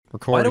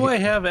Record. Why do I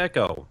have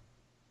echo?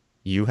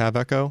 You have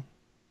echo?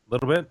 A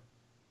little bit.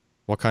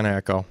 What kind of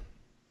echo?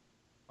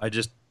 I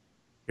just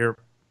hear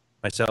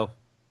myself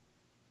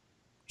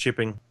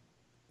chipping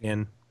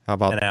in How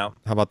about and out.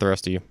 How about the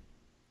rest of you?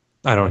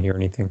 I don't hear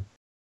anything.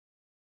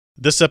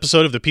 This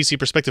episode of the PC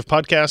Perspective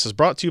Podcast is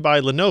brought to you by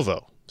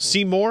Lenovo.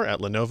 See more at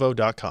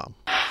Lenovo.com.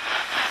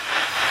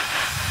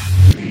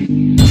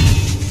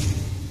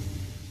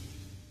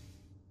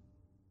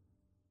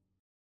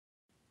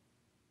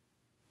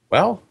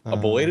 Well, a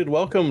belated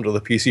welcome to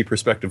the PC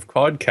Perspective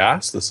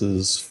Podcast. This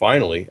is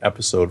finally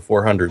episode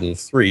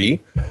 403.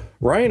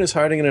 Ryan is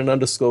hiding in an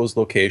undisclosed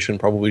location,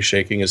 probably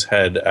shaking his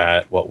head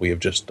at what we have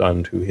just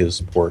done to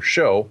his poor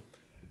show.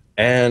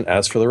 And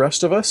as for the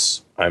rest of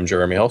us, I'm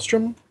Jeremy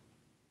Hellstrom.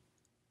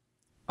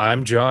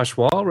 I'm Josh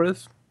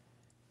Walrath.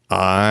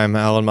 I'm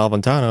Alan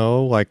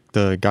Malventano, like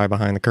the guy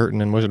behind the curtain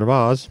in Wizard of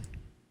Oz.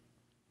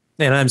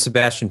 And I'm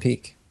Sebastian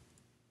Peak.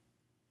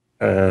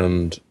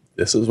 And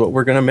this is what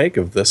we're going to make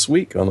of this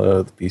week on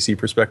the PC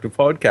Perspective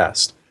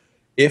Podcast.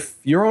 If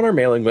you're on our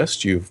mailing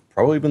list, you've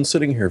probably been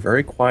sitting here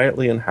very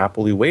quietly and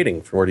happily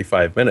waiting for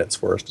 45 minutes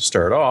for us to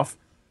start off.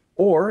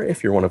 Or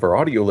if you're one of our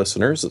audio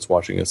listeners that's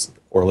watching us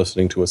or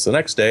listening to us the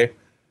next day,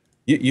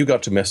 you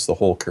got to miss the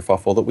whole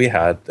kerfuffle that we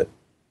had. That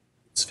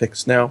it's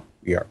fixed now.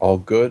 We are all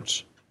good.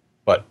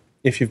 But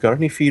if you've got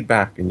any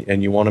feedback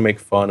and you want to make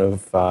fun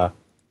of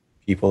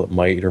people that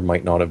might or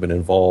might not have been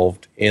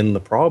involved in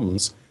the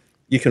problems,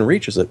 you can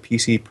reach us at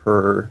podcast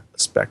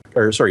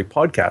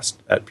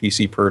at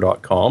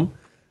pcper.com.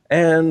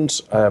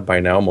 And by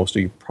now, most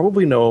of you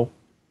probably know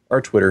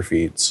our Twitter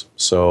feeds.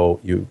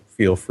 So you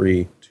feel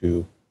free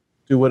to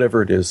do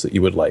whatever it is that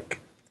you would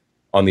like.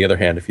 On the other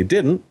hand, if you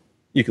didn't,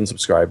 you can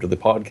subscribe to the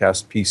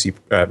podcast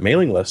PC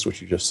mailing list,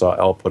 which you just saw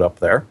Al put up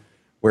there,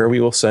 where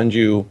we will send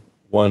you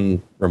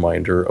one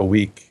reminder a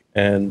week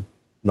and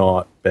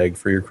not beg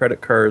for your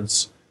credit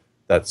cards.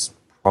 That's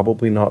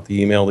probably not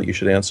the email that you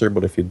should answer,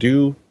 but if you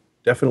do,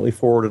 definitely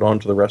forward it on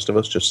to the rest of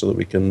us just so that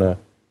we can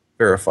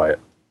verify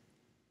it.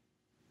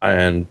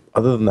 And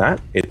other than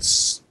that,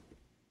 it's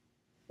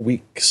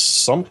week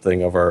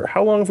something of our...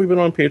 How long have we been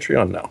on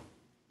Patreon now?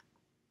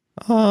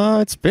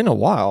 It's been a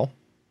while.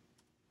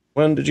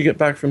 When did you get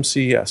back from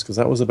CES? Because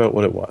that was about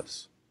what it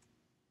was.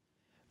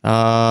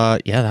 Yeah,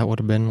 that would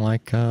have been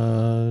like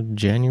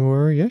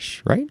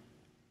January-ish, right?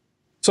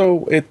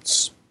 So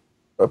it's...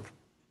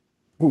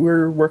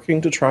 we're working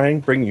to try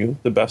and bring you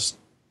the best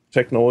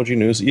technology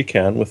news that you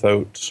can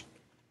without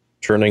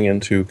turning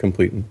into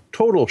complete and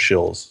total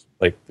shills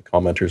like the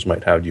commenters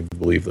might have you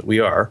believe that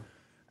we are.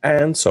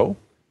 And so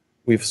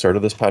we've started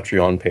this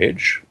Patreon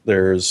page.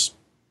 There's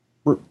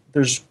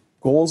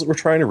goals that we're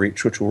trying to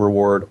reach, which will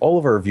reward all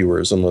of our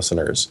viewers and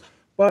listeners.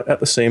 But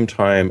at the same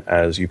time,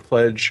 as you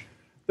pledge,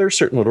 there are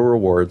certain little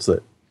rewards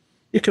that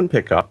you can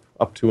pick up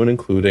to and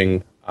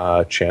including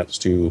a chance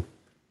to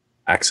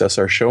access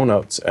our show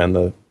notes and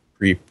the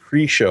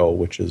pre-show,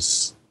 which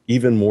is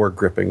even more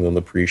gripping than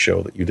the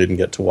pre-show that you didn't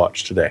get to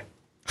watch today.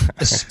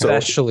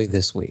 Especially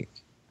this week.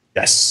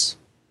 Yes.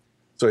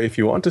 So if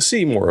you want to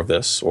see more of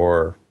this,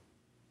 or,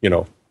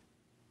 don't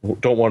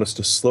want us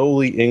to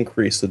slowly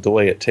increase the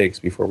delay it takes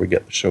before we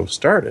get the show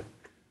started,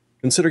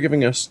 consider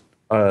giving us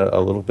a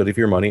little bit of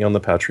your money on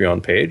the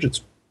Patreon page.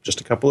 It's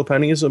just a couple of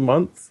pennies a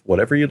month,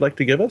 whatever you'd like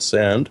to give us.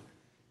 And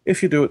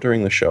if you do it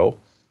during the show,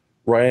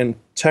 Ryan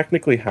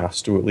technically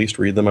has to at least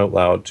read them out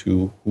loud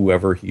to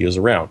whoever he is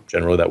around.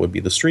 Generally, that would be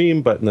the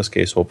stream, but in this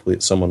case, hopefully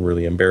it's someone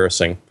really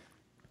embarrassing.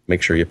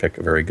 Make sure you pick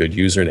a very good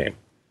username.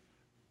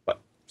 But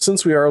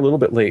since we are a little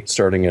bit late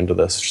starting into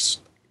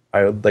this,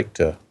 I would like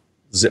to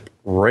zip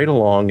right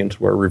along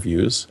into our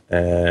reviews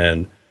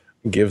and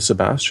give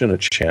Sebastian a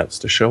chance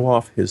to show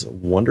off his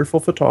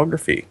wonderful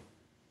photography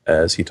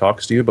as he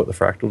talks to you about the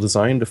Fractal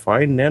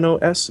Define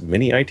S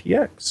Mini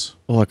ITX.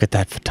 Look at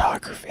that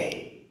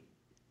photography.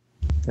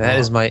 That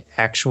is my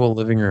actual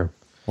living room.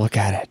 Look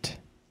at it.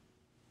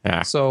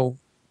 Yeah. So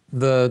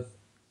the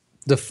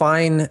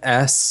Define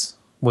S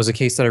was a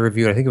case that I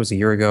reviewed, I think it was a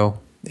year ago,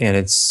 and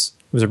it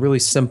was a really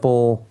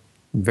simple,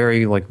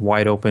 very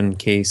wide open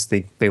case.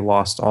 They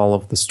lost all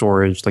of the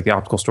storage, like the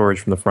optical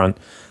storage from the front.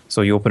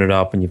 So you open it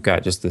up and you've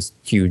got just this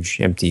huge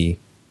empty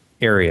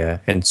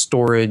area, and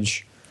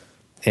storage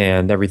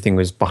and everything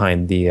was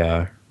behind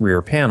the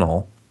rear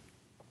panel.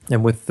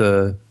 And with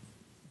the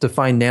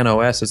Define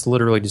Nano S, it's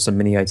literally just a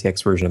mini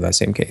ITX version of that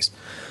same case.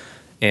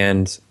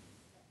 And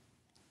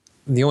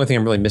the only thing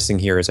I'm really missing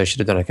here is I should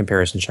have done a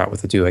comparison shot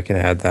with the two. I can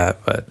add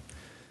that, but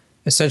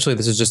essentially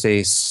this is just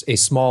a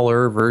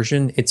smaller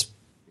version. It's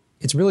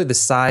really the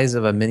size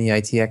of a mini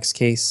ITX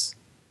case,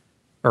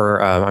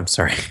 or I'm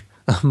sorry,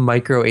 a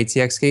micro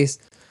ATX case.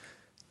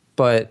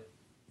 But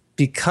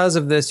because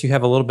of this, you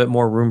have a little bit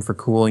more room for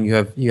cooling.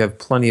 You have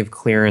plenty of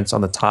clearance on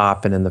the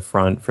top and in the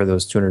front for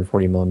those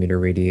 240 millimeter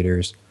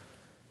radiators,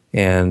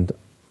 and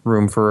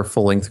room for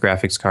full-length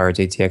graphics cards,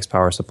 ATX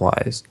power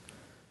supplies.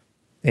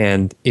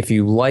 And if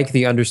you like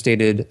the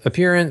understated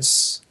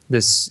appearance,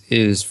 this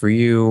is for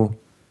you.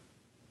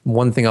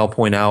 One thing I'll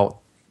point out,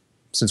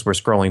 since we're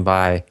scrolling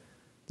by,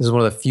 This is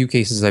one of the few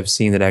cases I've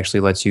seen that actually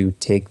lets you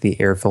take the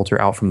air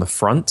filter out from the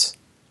front.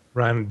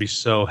 Ryan would be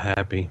so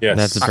happy. Yes.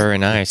 That's very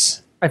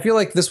nice. I feel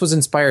like this was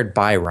inspired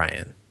by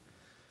Ryan.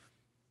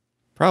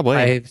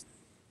 Probably.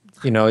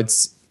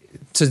 It's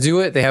to do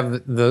it. They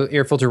have the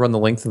air filter run the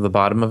length of the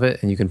bottom of it,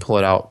 and you can pull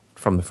it out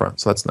from the front.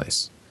 So that's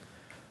nice.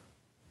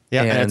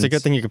 Yeah, and it's a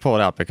good thing you can pull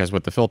it out because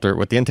with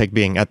the intake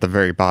being at the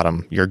very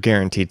bottom, you're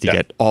guaranteed to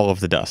get all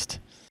of the dust.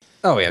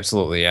 Oh, yeah,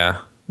 absolutely,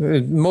 yeah.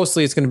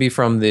 Mostly it's going to be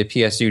from the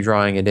PSU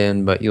drawing it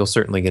in, but you'll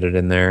certainly get it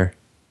in there.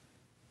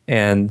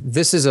 And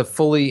this is a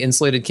fully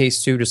insulated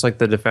case too, just like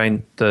the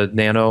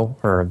Nano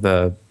or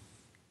the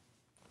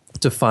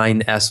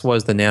Define S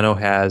was. The Nano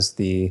has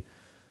the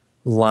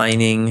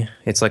lining.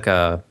 It's like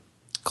a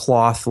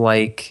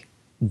cloth-like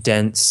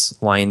dense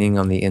lining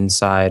on the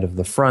inside of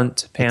the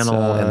front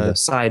panel and the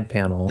side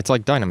panel. It's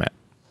like Dynamat.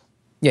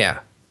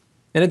 Yeah,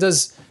 and it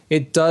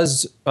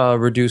does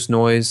reduce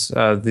noise.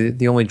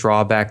 The only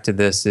drawback to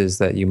this is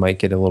that you might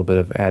get a little bit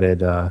of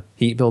added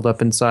heat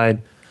buildup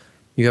inside.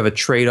 You have a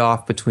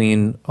trade-off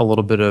between a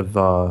little bit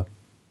of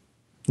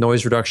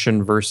noise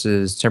reduction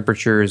versus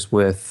temperatures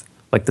with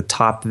like the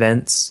top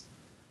vents,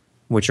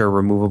 which are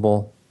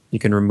removable. You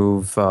can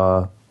remove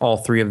all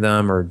three of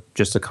them or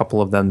just a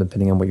couple of them,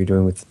 depending on what you're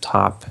doing with the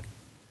top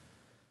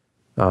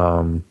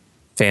fan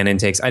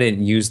intakes. I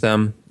didn't use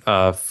them.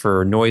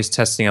 For noise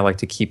testing, I like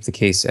to keep the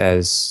case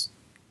as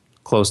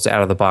close to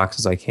out of the box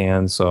as I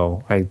can,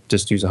 so I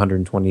just use a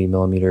 120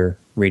 millimeter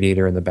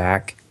radiator in the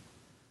back.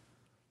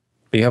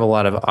 But you have a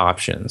lot of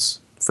options.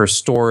 For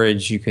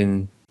storage, you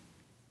can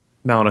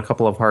mount a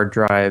couple of hard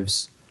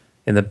drives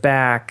in the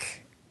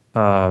back,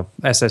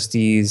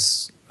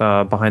 SSDs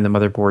behind the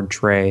motherboard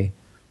tray.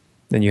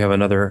 Then you have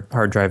another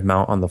hard drive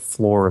mount on the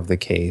floor of the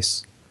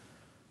case.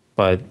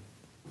 But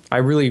I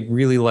really,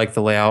 really like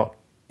the layout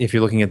if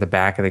you're looking at the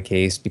back of the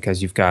case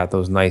because you've got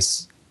those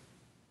nice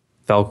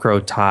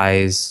Velcro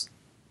ties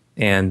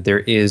and there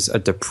is a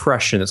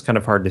depression. It's kind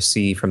of hard to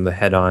see from the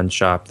head-on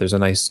shop. There's a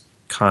nice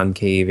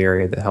concave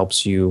area that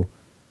helps you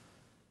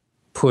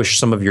push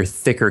some of your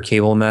thicker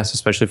cable mess,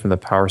 especially from the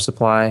power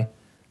supply,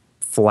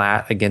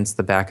 flat against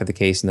the back of the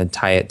case and then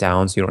tie it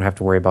down so you don't have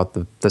to worry about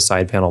the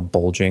side panel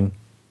bulging.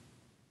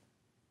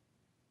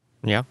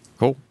 Yeah,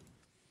 cool.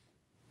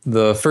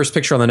 The first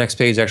picture on the next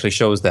page actually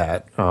shows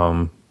that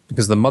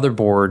because the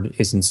motherboard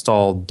is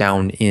installed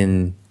down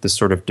in this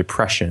sort of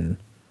depression.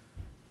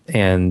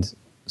 And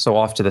so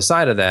off to the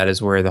side of that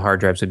is where the hard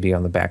drives would be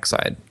on the back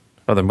side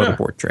of the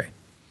motherboard tray.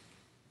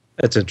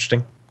 That's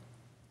interesting.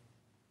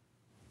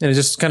 And it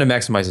just kind of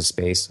maximizes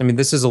space. I mean,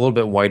 this is a little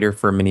bit wider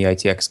for a mini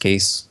ITX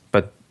case,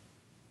 but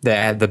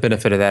the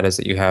benefit of that is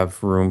that you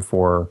have room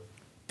for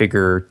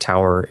bigger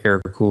tower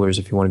air coolers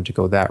if you wanted to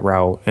go that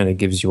route, and it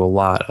gives you a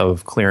lot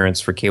of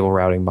clearance for cable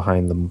routing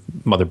behind the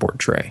motherboard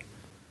tray.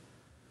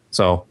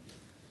 So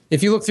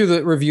if you look through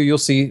the review, you'll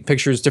see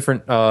pictures,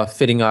 different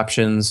fitting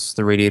options,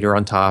 the radiator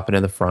on top and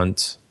in the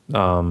front,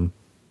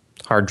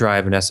 hard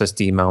drive and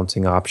SSD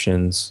mounting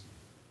options.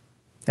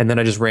 And then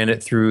I just ran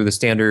it through the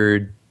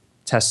standard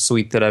test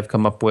suite that I've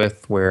come up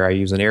with where I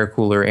use an air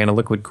cooler and a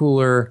liquid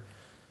cooler.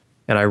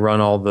 And I run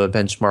all the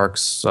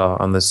benchmarks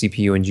on the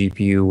CPU and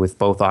GPU with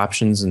both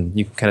options. And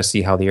you can kind of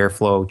see how the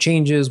airflow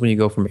changes when you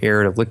go from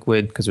air to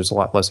liquid because there's a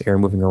lot less air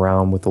moving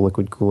around with the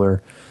liquid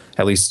cooler,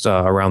 at least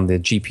around the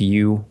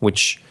GPU,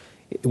 which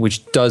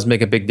does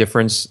make a big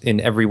difference in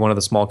every one of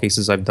the small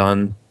cases I've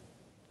done.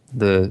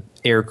 The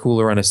air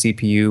cooler on a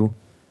CPU,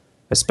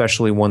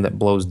 especially one that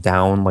blows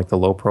down like the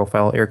low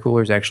profile air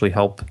coolers, actually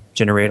help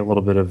generate a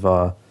little bit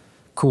of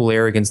cool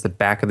air against the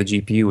back of the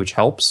GPU, which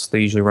helps.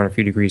 They usually run a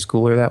few degrees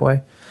cooler that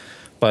way.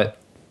 But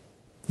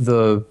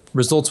the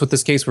results with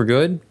this case were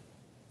good.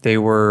 They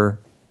were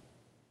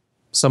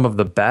some of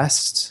the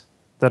best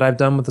that I've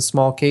done with a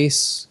small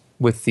case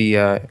with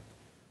the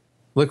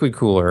liquid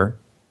cooler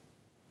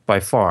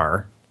by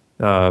far.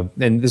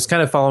 And this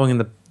kind of following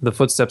in the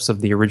footsteps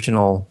of the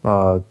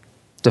original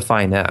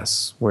Define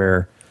S,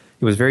 where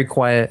it was very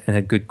quiet and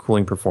had good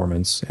cooling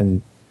performance.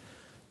 And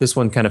this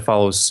one kind of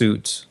follows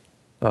suit.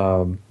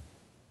 The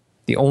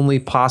only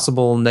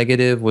possible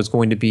negative was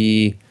going to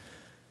be,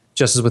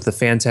 just as with the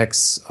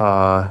Fantex,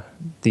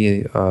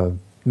 the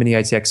Mini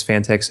ITX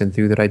Fantex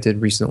Enthuse that I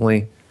did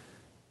recently,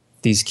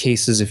 these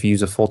cases, if you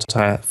use a full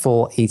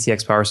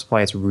ATX power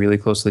supply, it's really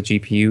close to the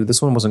GPU.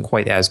 This one wasn't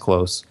quite as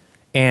close.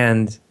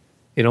 And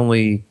it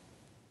only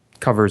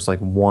covers like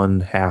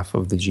one half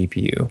of the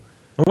GPU.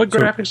 What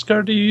graphics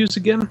card do you use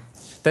again?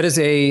 That is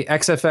a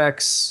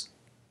XFX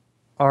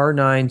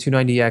R9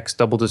 290X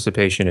double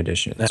dissipation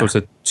edition. So it's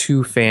a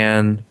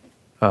 2-fan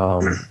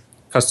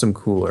custom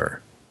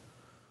cooler.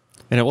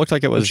 And it looked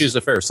like it was... Which is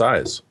a fair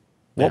size.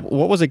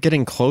 What was it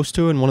getting close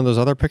to in one of those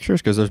other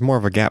pictures? Because there's more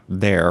of a gap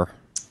there.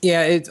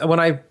 Yeah, when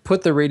I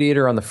put the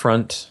radiator on the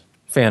front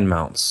fan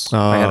mounts,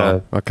 I had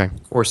a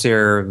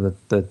Corsair,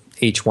 the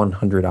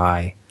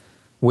H100i,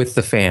 with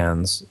the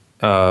fans.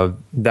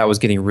 That was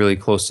getting really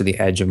close to the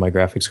edge of my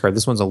graphics card.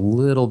 This one's a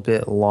little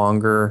bit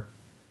longer.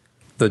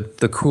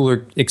 The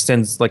cooler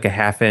extends like a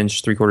 1/2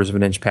 inch, 3/4 of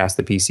an inch past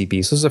the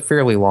PCB. So this is a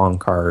fairly long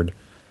card.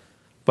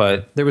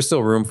 but there was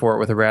still room for it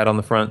with a rad on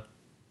the front.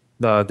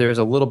 There's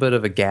a little bit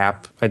of a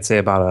gap, I'd say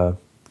about a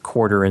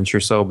quarter inch or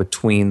so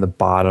between the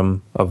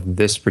bottom of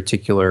this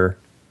particular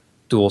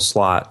dual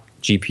slot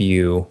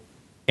GPU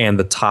and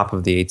the top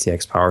of the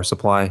ATX power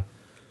supply.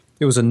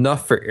 It was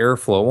enough for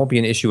airflow. It won't be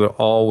an issue at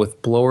all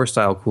with blower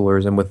style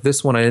coolers. And with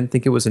this one, I didn't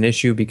think it was an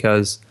issue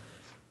because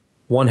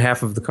one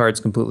half of the card's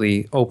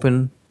completely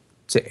open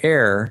to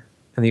air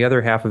and the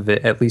other half of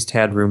it at least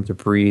had room to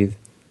breathe.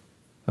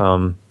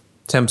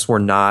 Temps were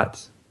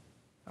not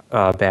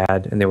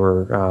bad, and they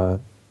were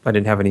I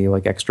didn't have any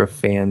like extra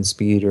fan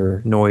speed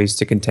or noise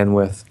to contend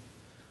with.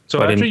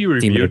 So after you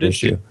reviewed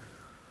it,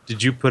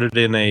 did you put it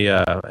in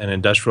an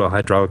industrial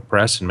hydraulic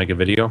press and make a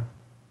video?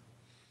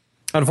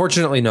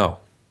 Unfortunately, no.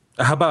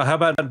 How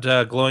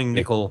about glowing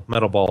nickel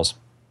metal balls?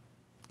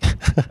 I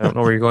don't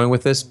know where you're going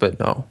with this, but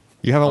no.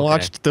 You haven't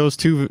watched those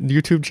two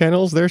YouTube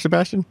channels there,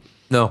 Sebastian?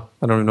 No,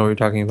 I don't even know what you're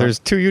talking about. There's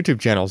two YouTube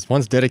channels.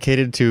 One's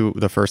dedicated to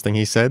the first thing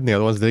he said, and the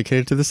other one's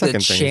dedicated to the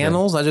second thing.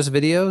 Channels, not just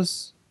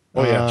videos?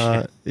 Oh,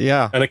 yeah.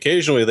 Yeah. And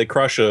occasionally they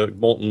crush a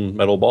molten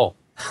metal ball.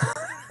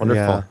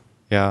 Wonderful.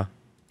 Yeah.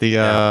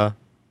 The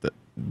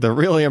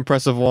really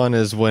impressive one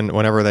is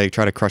whenever they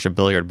try to crush a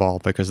billiard ball,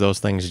 because those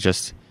things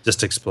just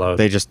explode.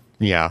 They just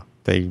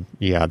they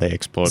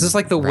explode. Is this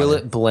like the Will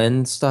It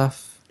Blend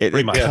stuff? It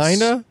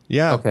kind of,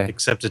 yeah. Okay.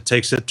 Except it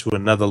takes it to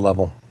another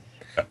level.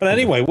 But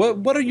anyway,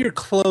 what are your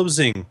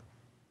closing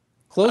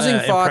thoughts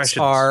impressions?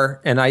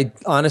 are, and I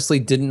honestly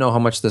didn't know how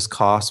much this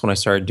cost when I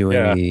started doing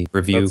the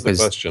review,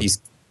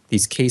 because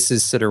these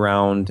cases sit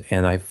around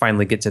and I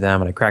finally get to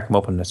them and I crack them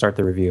open and I start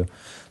the review.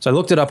 So I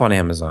looked it up on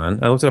Amazon.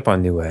 I looked it up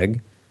on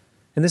Newegg,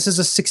 and this is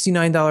a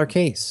 $69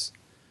 case.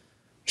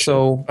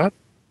 So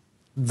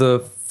the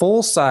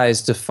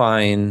full-size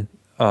Define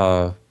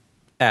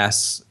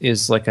S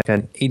is like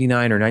an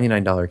 $89 or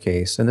 $99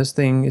 case, and this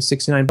thing is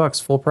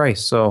 $69 full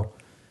price. So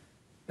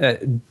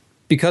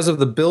because of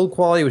the build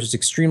quality, which is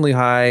extremely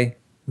high,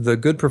 the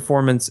good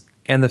performance,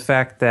 and the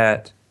fact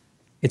that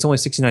it's only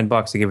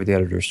 $69 to give it the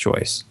editor's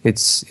choice.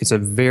 It's a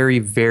very,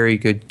 very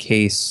good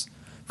case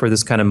for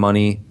this kind of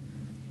money.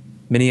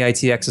 Mini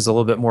ITX is a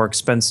little bit more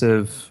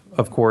expensive,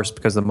 of course,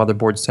 because the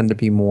motherboards tend to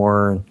be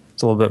more.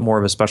 It's a little bit more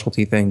of a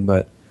specialty thing,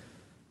 but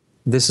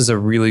this is a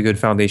really good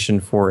foundation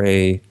for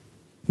a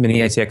Mini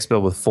ITX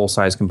build with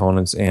full-size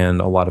components and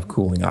a lot of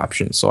cooling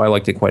options. So I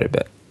liked it quite a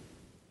bit.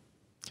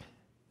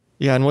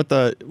 Yeah, and with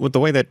the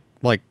way that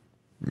like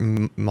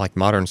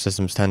modern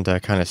systems tend to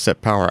kind of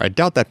sip power, I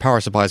doubt that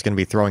power supply is going to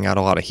be throwing out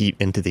a lot of heat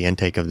into the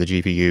intake of the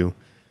GPU,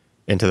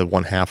 into the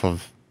one half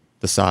of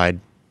the side,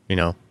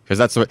 because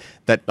that's what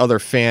that other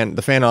fan,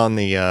 the fan on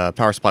the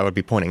power supply would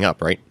be pointing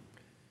up, right?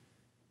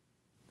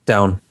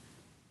 Down.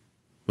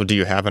 Well, do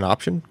you have an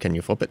option? Can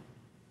you flip it?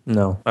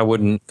 No, I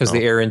wouldn't, because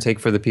the air intake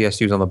for the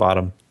PSU is on the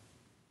bottom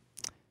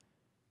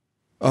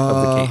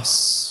of the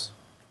case.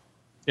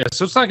 Yeah,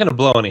 so it's not going to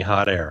blow any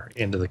hot air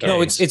into the case.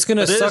 No, it's going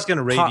to suck. It's going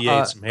to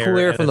radiate some air, cool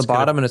air from the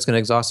bottom, and it's going to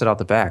exhaust it out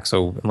the back.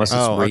 So unless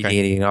it's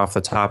radiating off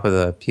the top of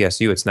the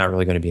PSU, it's not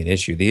really going to be an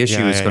issue. The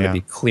issue is going to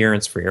be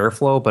clearance for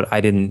airflow. But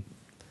I didn't.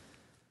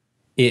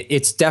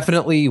 It's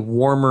definitely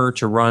warmer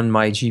to run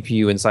my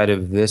GPU inside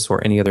of this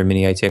or any other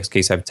Mini ITX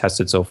case I've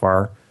tested so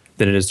far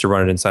than it is to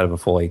run it inside of a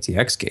full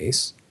ATX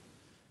case.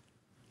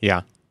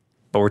 Yeah,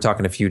 but we're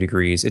talking a few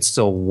degrees. It's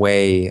still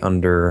way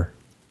under.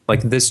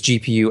 Like this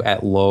GPU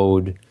at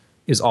load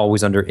is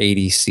always under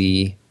 80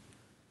 C.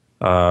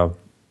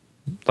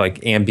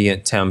 Like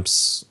ambient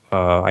temps,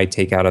 I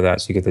take out of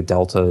that so you get the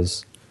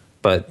deltas.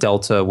 But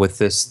delta with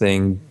this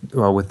thing,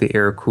 with the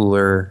air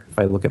cooler, if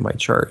I look at my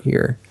chart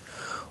here,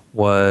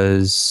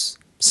 was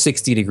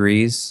 60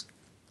 degrees.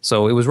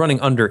 So it was running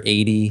under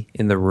 80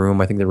 in the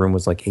room. I think the room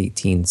was like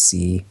 18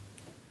 C.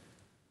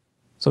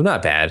 So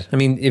not bad. I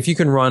mean, if you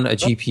can run a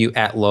GPU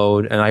at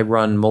load, and I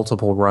run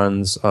multiple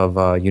runs of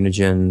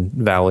Unigen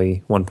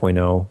Valley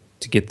 1.0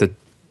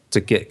 to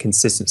get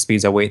consistent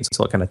speeds, I wait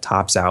until it kind of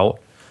tops out,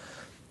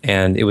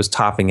 and it was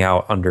topping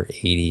out under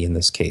 80 in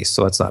this case.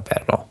 So that's not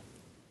bad at all.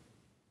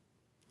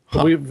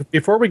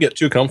 Before we get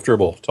too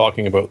comfortable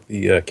talking about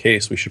the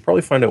case, we should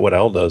probably find out what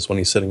Al does when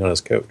he's sitting on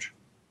his couch.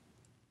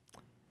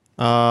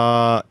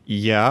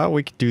 Yeah,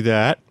 we could do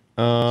that.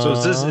 So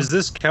is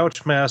this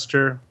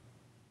Couchmaster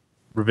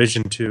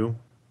Revision 2?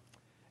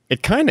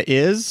 It kind of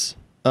is.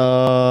 We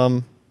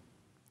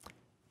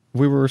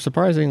were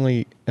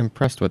surprisingly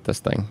impressed with this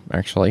thing,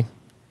 actually.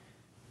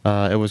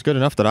 It was good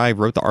enough that I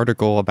wrote the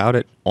article about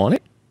it on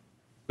it.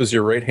 Because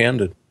you're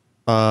right-handed.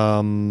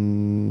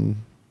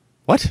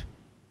 What?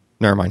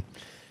 Never mind.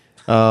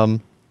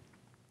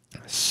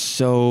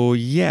 So,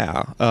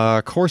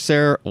 yeah.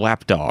 Corsair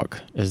Lapdog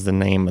is the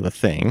name of the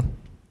thing.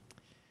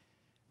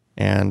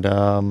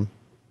 And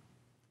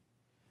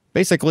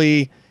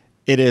basically,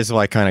 it is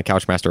like kind of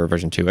Couchmaster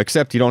Revision 2,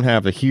 except you don't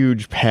have the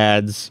huge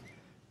pads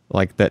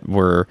like that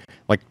were...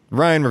 Like,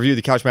 Ryan reviewed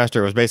the Couchmaster.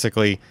 It was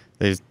basically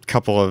there's a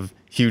couple of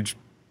huge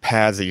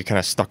pads that you kind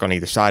of stuck on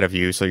either side of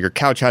you, so your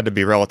couch had to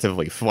be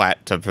relatively flat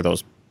for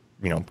those,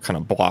 kind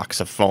of blocks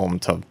of foam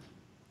to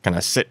kind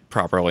of sit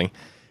properly.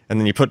 and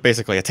then you put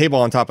basically a table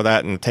on top of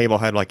that, and the table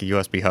had like a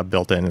USB hub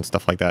built in and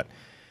stuff like that.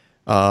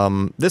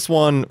 This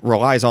one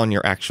relies on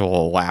your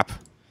actual lap.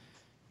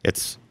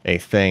 It's a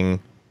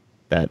thing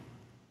that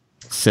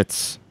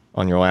sits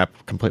on your lap,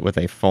 complete with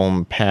a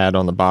foam pad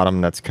on the bottom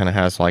that's kind of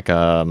has like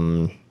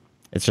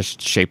it's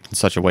just shaped in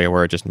such a way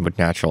where it just would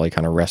naturally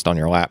kind of rest on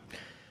your lap.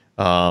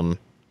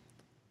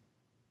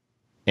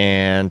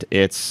 And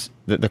it's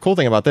the cool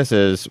thing about this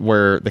is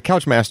where the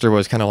Couchmaster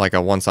was kind of like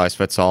a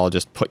one-size-fits-all,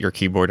 just put your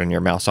keyboard and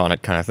your mouse on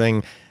it kind of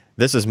thing.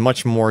 This is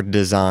much more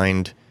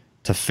designed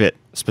to fit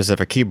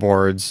specific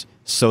keyboards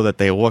so that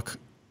they look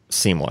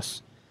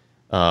seamless.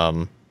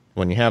 When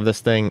you have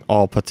this thing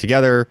all put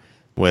together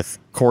with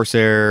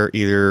Corsair,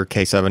 either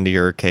K70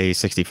 or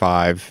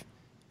K65,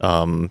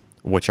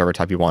 whichever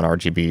type you want,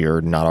 RGB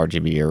or not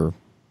RGB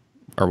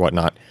or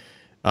whatnot,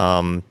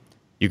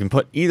 you can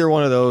put either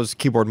one of those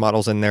keyboard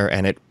models in there,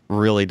 and it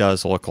really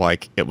does look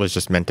like it was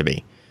just meant to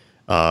be.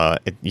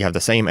 You have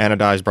the same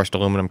anodized brushed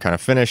aluminum kind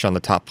of finish on the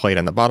top plate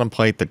and the bottom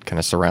plate that kind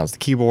of surrounds the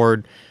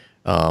keyboard.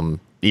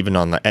 Even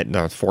on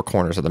the four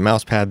corners of the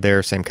mouse pad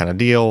there, same kind of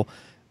deal.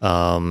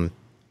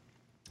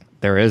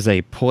 There is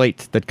a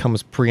plate that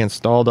comes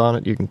pre-installed on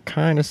it. You can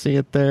kind of see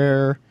it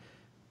there.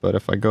 But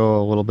if I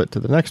go a little bit to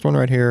the next one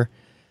right here,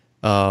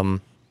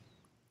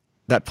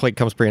 that plate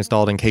comes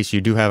pre-installed in case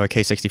you do have a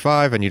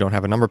K65 and you don't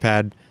have a number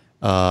pad.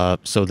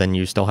 So then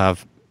you still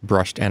have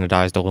brushed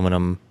anodized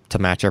aluminum to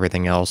match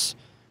everything else,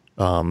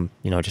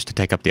 just to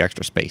take up the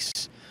extra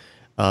space.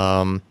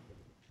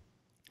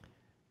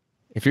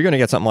 If you're going to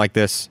get something like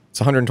this, it's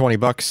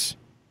 $120.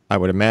 I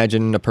would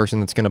imagine a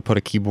person that's going to put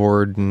a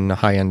keyboard and a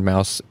high-end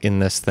mouse in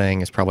this thing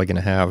is probably going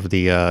to have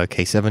the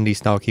K70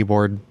 style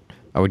keyboard,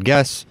 I would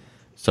guess.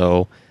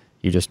 So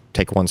you just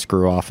take one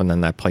screw off and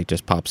then that plate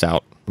just pops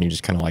out. And you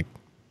just kind of like,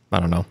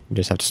 I don't know, you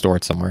just have to store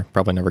it somewhere.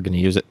 Probably never going to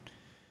use it.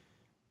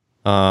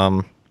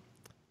 You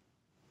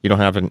don't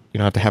have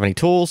to have any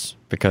tools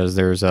because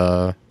there's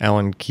a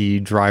Allen key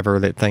driver,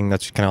 that thing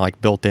that's kind of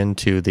like built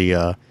into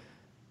the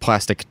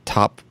plastic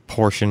top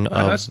portion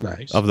that's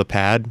nice. Of the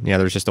pad. Yeah,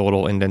 there's just a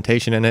little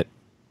indentation in it.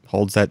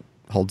 Holds that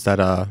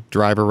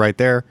driver right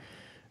there.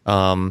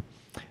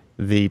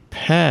 The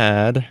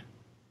pad,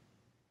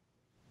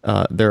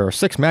 there are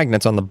 6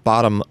 magnets on the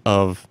bottom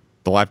of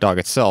the Lapdog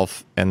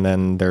itself, and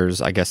then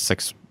there's, I guess,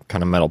 6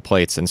 kind of metal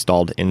plates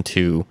installed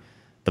into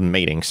the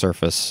mating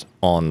surface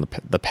on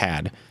the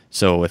pad.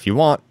 So if you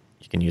want,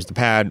 you can use the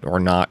pad or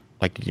not.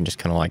 Like, you can just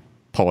kind of like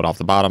pull it off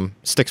the bottom.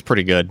 Sticks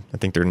pretty good. I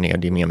think they're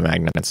neodymium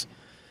magnets.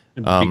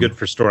 It'd be good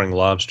for storing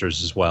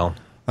lobsters as well.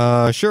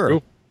 Sure.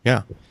 Ooh.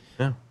 Yeah.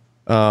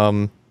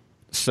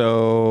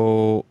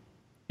 So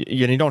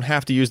you don't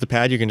have to use the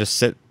pad. You can just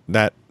sit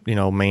that,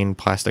 main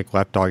plastic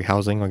Lapdog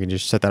housing. Like, you can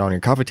just set that on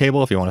your coffee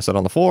table if you want to sit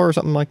on the floor or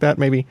something like that,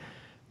 maybe.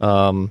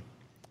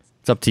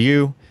 It's up to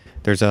you.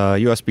 There's a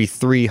USB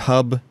 3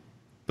 hub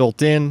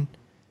built in.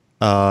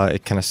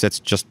 It kind of sits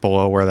just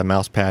below where the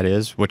mouse pad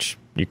is, which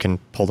you can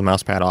pull the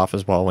mouse pad off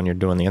as well when you're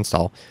doing the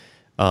install.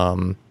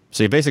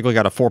 So you basically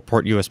got a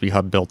 4-port USB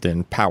hub built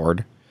in,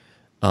 powered.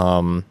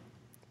 The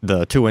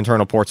 2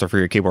 internal ports are for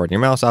your keyboard and your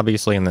mouse,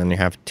 obviously, and then you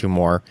have 2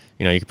 more.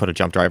 You can put a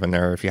jump drive in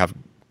there. If you have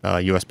a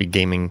USB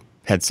gaming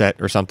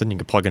headset or something, you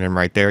can plug it in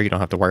right there. You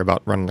don't have to worry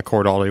about running the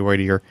cord all the way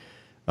to your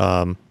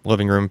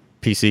living room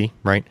PC,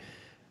 right?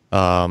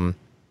 And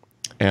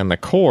the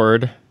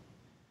cord,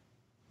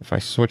 if I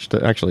switch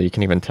to, actually, you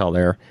can even tell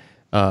there.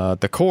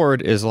 The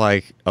cord is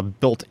like a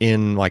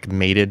built-in, like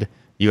mated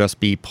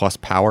USB plus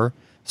power.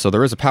 So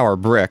there is a power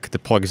brick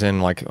that plugs in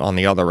like on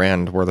the other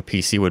end where the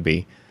PC would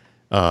be.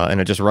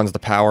 And it just runs the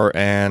power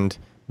and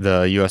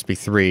the USB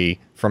 3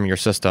 from your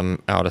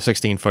system out a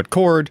 16-foot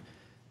cord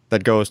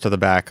that goes to the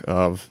back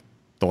of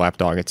the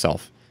Lapdog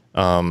itself.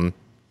 So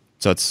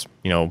it's,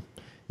 you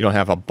don't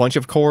have a bunch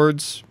of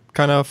cords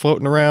kind of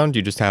floating around.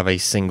 You just have a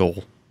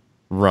single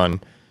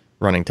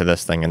running to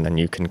this thing, and then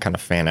you can kind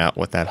of fan out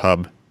with that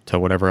hub to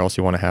whatever else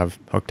you want to have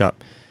hooked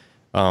up.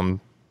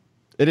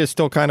 It is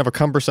still kind of a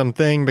cumbersome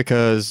thing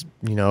because,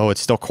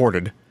 it's still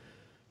corded.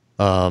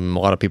 A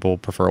lot of people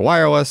prefer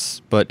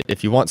wireless, but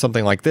if you want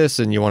something like this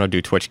and you want to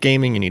do Twitch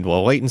gaming, you need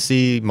low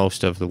latency.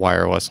 Most of the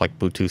wireless, like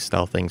Bluetooth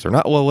style things, are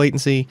not low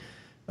latency.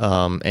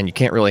 And you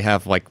can't really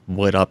have like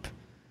lit up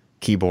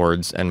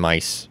keyboards and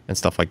mice and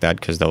stuff like that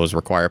because those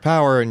require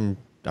power. And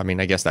I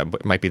mean, I guess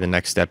that might be the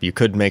next step. You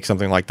could make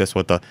something like this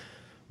with a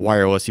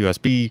wireless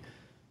USB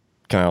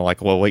kind of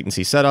like low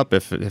latency setup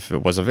if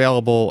it was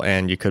available,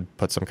 and you could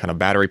put some kind of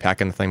battery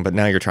pack in the thing, but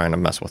now you're trying to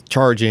mess with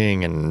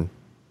charging and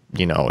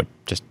it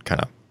just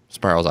kind of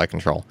spirals out of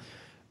control.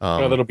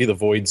 That'll be the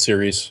Void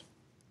series.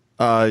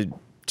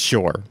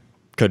 Sure,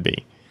 could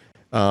be.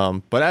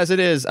 But as it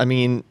is, I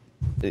mean,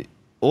 it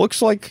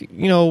looks like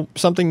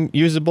something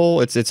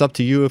usable. It's up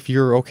to you if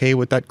you're okay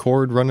with that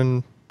cord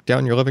running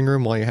down your living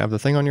room while you have the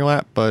thing on your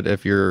lap. But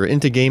if you're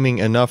into gaming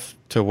enough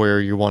to where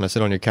you want to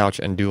sit on your couch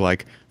and do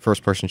like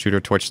first-person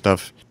shooter Twitch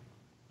stuff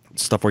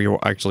where you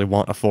actually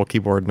want a full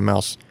keyboard and a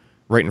mouse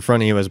right in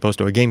front of you as opposed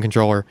to a game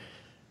controller,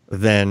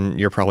 then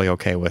you're probably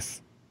okay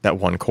with that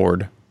one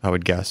cord, I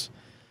would guess.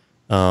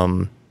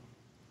 But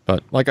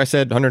But like I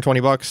said,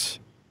 $120.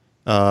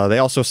 They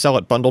also sell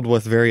it bundled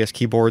with various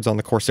keyboards on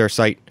the Corsair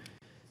site.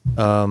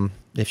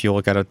 If you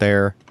look at it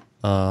there,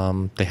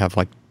 they have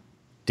like,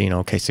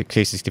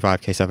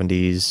 K65,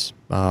 K70s.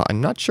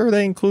 I'm not sure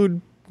they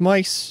include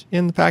mice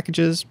in the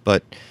packages,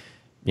 but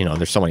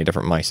there's so many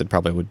different mice, it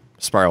probably would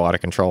spiral out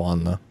of control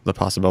on the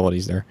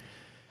possibilities there.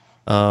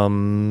 Yeah,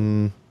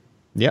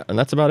 and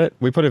that's about it.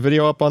 We put a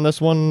video up on this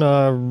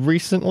one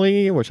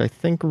recently, which I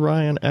think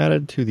Ryan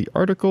added to the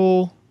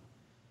article.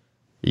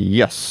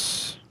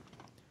 Yes.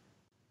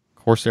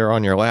 Corsair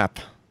on your lap.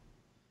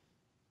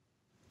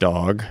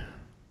 Dog.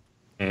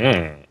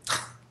 Terrible.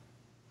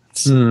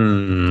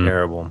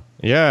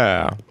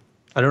 Yeah.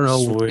 I don't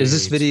know. Sweet. Is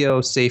this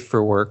video safe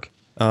for work?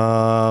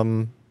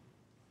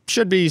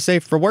 Should be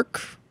safe for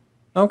work,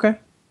 Okay.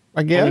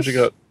 I As long guess. as you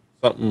got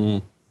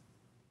something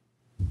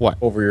What?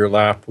 over your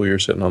lap while you're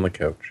sitting on the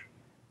couch.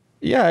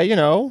 Yeah,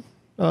 yeah.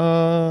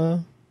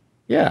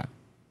 Yeah.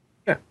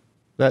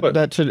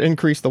 That should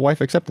increase the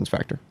wife acceptance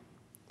factor.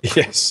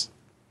 Yes.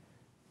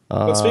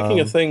 But speaking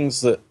of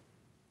things that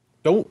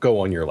don't go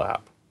on your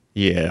lap,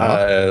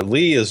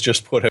 Lee has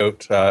just put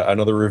out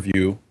another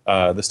review,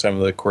 this time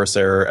of the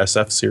Corsair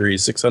SF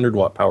Series 600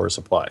 watt power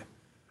supply.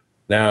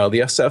 Now, the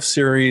SF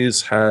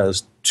Series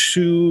has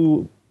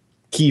two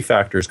key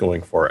factors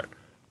going for it.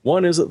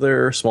 One is that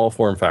they're small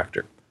form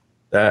factor.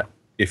 That,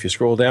 if you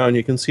scroll down,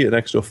 you can see it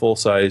next to a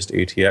full-sized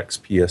ATX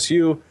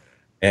PSU,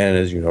 and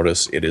as you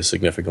notice, it is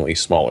significantly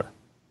smaller.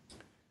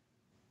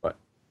 But,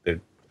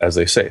 as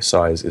they say,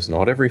 size is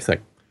not everything.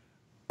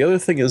 The other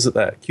thing is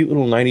that cute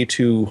little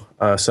 92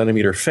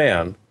 centimeter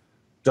fan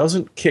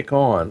doesn't kick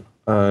on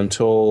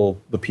until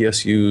the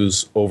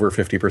PSU's over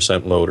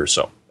 50% load or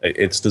so.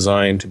 It's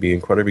designed to be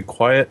incredibly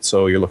quiet,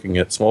 so you're looking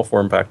at small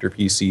form factor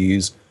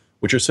PCs,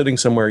 which are sitting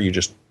somewhere you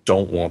just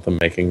don't want them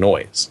making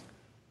noise.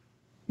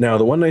 Now,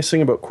 the one nice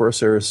thing about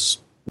Corsair's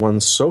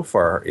ones so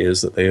far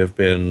is that they have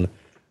been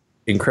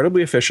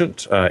incredibly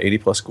efficient, 80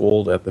 plus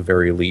gold at the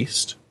very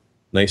least,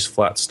 nice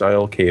flat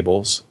style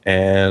cables,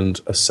 and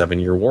a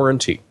 7-year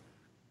warranty.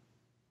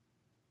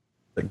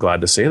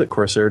 Glad to say that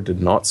Corsair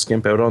did not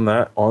skimp out on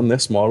that on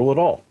this model at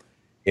all.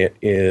 It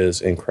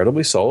is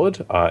incredibly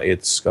solid.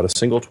 It's got a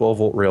single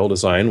 12-volt rail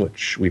design,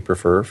 which we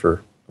prefer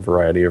for a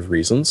variety of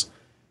reasons.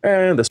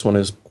 And this one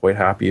is quite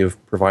happy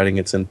of providing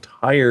its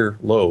entire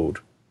load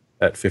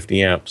at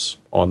 50 amps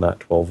on that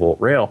 12-volt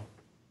rail.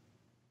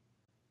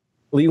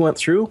 Lee went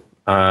through,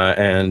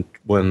 and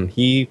when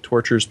he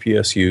tortures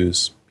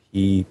PSUs,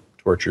 he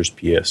tortures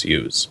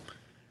PSUs.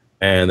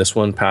 And this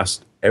one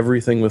passed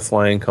everything with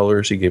flying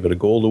colors. He gave it a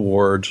gold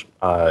award.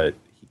 He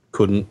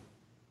couldn't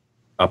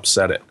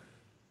upset it.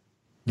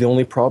 The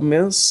only problem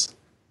is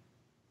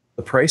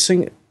the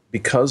pricing,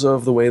 because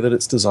of the way that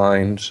it's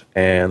designed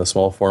and the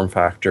small form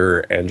factor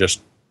and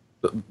just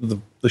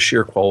the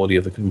sheer quality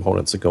of the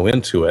components that go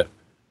into it.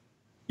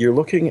 You're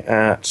looking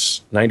at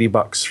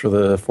 $90 for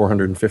the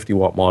 450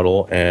 watt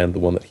model, and the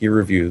one that he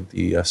reviewed,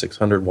 the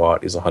 600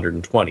 watt, is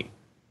 $120.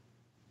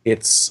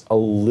 It's a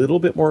little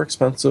bit more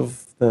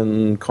expensive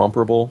than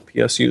comparable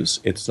PSUs.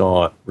 It's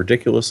not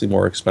ridiculously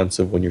more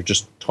expensive when you're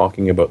just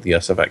talking about the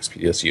SFX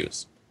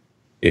PSUs.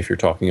 If you're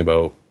talking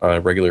about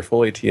regular full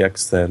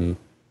ATX, then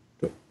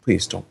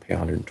please don't pay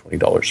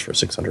 $120 for a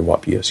 600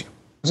 watt PSU. I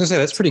was gonna say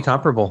that's pretty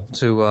comparable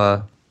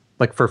to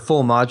like for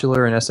full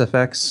modular and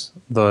SFX.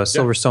 The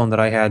Silverstone that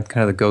I had,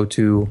 kind of the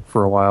go-to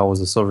for a while, was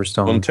the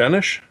Silverstone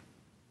 110ish.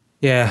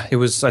 Yeah, it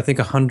was I think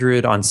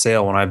 100 on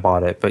sale when I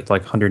bought it, but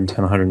like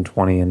 110,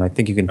 120, and I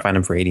think you can find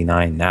them for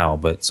 89 now.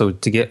 But so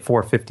to get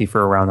 450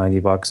 for around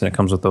 $90, and it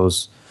comes with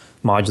those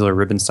modular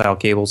ribbon style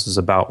cables, is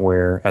about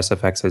where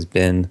SFX has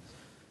been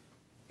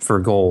for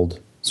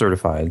gold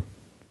certified.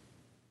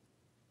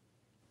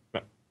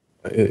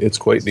 It's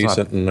quite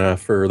decent, and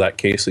for that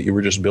case that you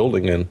were just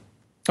building in.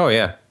 Oh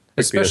yeah,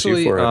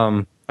 especially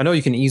I know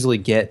you can easily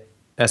get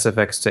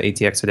SFX to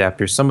ATX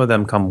adapters. Some of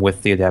them come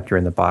with the adapter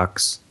in the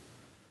box,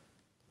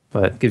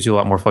 but it gives you a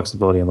lot more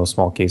flexibility in those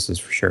small cases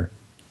for sure.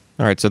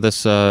 All right, so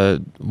this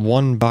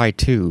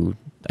 1x2,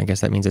 I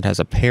guess that means it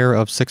has a pair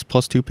of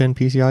 6+2 pin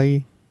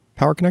PCIe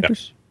power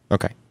connectors?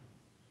 Yep. Okay.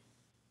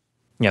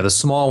 Yeah, the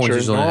small ones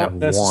usually have not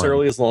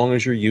necessarily one. as long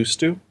as you're used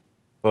to,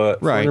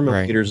 but 400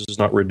 millimeters is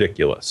not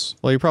ridiculous.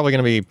 Well, you're probably going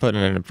to be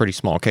putting it in a pretty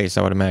small case,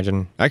 I would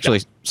imagine.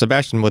 Actually,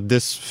 Sebastian, would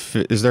this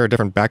is there a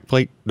different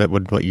backplate that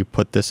would let you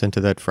put this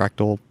into that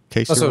fractal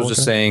case? That's what I was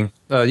just saying.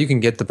 You can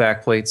get the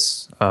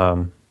backplates.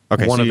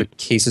 Okay, one of the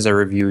cases I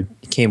reviewed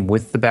came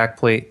with the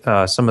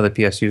backplate. Some of the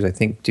PSUs, I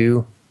think,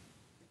 do.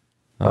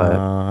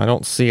 I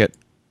don't see it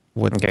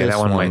with this that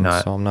one might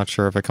not. So I'm not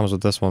sure if it comes with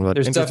this one. But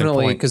there's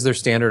definitely, because they're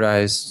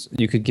standardized,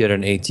 you could get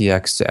an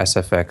ATX to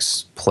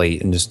SFX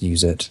plate and just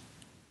use it.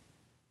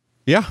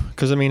 Yeah,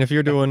 because I mean, if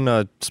you're doing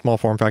a small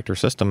form factor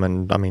system,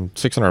 and I mean,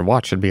 600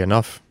 watts should be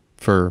enough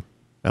for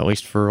at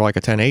least for like a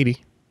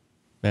 1080.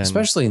 And,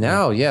 especially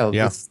now,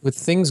 with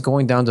things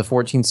going down to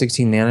 14,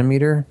 16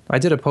 nanometer. I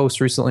did a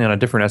post recently on a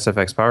different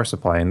SFX power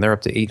supply, and they're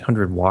up to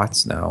 800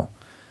 watts now.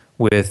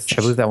 With, I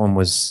believe that one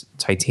was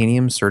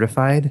titanium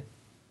certified.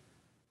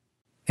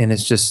 And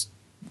it's just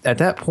at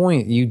that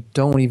point, you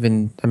don't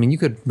even, I mean, you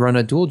could run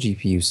a dual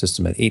GPU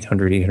system at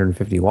 800,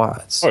 850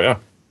 watts. Oh, yeah.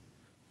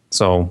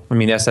 So, I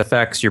mean,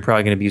 SFX, you're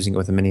probably going to be using it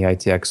with a mini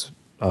ITX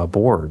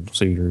board.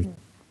 So you're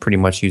pretty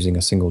much using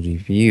a single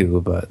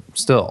GPU, but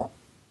still.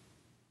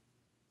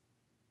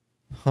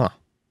 Huh.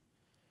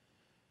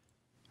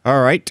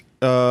 All right.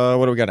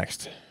 What do we got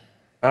next?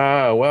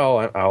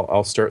 Well,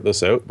 I'll start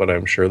this out, but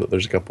I'm sure that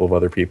there's a couple of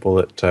other people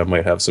that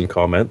might have some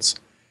comments.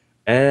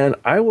 And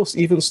I will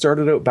even start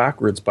it out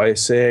backwards by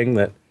saying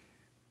that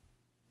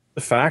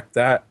the fact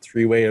that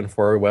 3-way and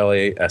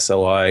 4-way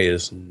SLI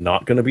is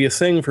not going to be a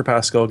thing for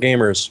Pascal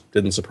gamers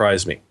didn't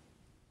surprise me.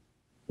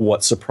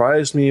 What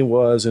surprised me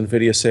was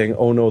NVIDIA saying,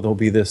 oh no, there'll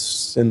be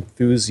this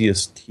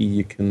enthusiast key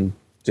you can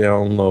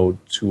download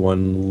to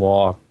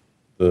unlock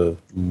the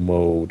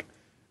mode.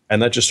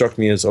 And that just struck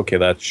me as, okay,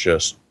 that's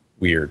just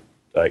weird.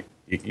 Like,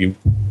 you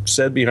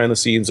said behind the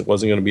scenes it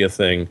wasn't going to be a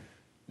thing.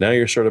 Now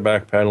you're sort of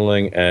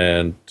backpedaling,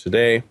 and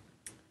today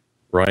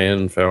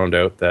Ryan found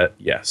out that,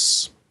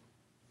 yes,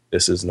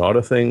 this is not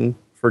a thing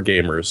for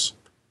gamers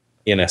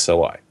in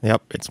SLI.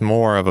 Yep, it's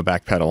more of a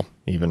backpedal,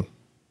 even.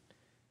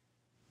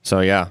 So,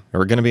 yeah,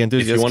 we're going to be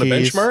enthusiast If you want to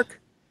keys. benchmark,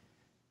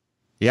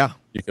 Yeah.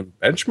 you can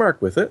benchmark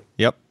with it.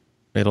 Yep.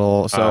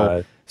 It'll,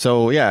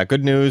 so yeah,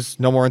 good news,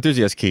 no more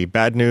enthusiast key.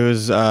 Bad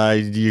news,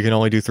 you can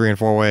only do 3 and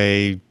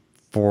 4-way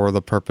for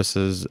the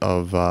purposes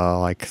of,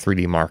 like,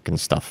 3D Mark and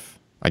stuff,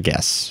 I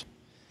guess.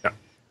 Yeah.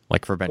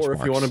 Like for benchmarks. Or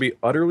if you want to be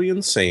utterly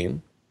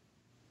insane,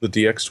 the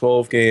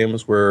DX12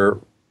 games where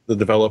the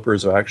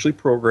developers have actually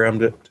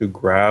programmed it to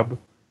grab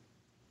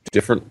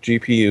different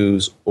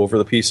GPUs over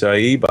the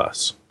PCIe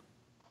bus,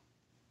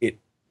 it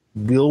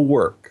will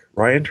work.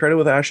 Ryan tried it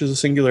with Ashes of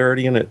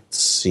Singularity and it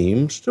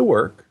seemed to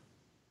work.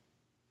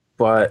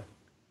 But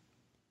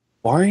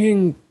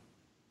buying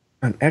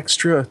an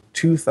extra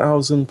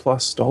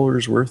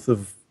 $2,000+ worth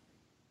of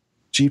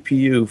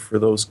GPU for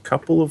those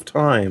couple of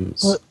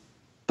times.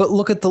 But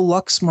look at the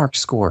Luxmark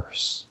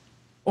scores.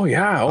 Oh,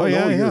 yeah. Oh,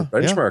 no, you're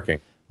benchmarking.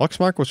 Yeah.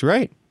 Luxmark was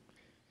great.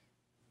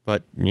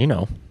 But, you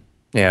know.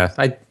 Yeah,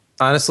 I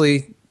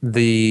honestly,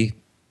 the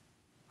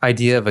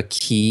idea of a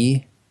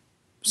key,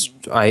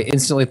 I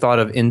instantly thought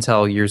of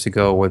Intel years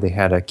ago where they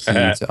had a key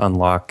to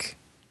unlock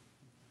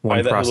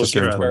one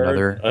processor into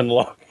another.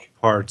 Unlock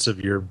Parts of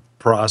your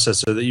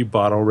processor that you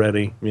bought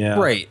already. Yeah.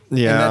 Right.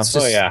 Yeah. And that's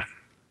just, yeah.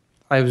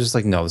 I was just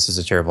like, no, this is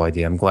a terrible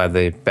idea. I'm glad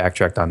they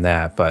backtracked on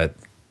that, but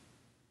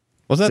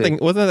Wasn't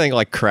that thing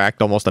like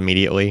cracked almost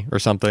immediately or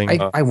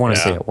something? I want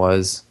to say it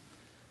was.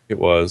 It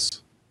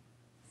was.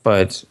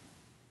 But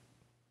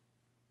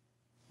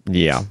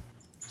yeah.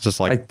 It's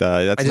just like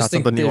that's not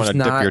something you want to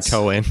dip your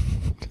toe in.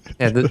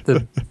 Yeah,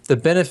 the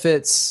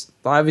benefits,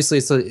 obviously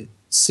it's a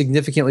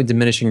significantly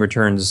diminishing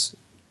returns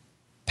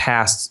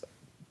past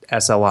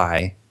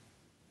SLI,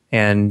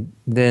 and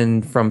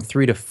then from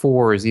 3 to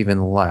 4 is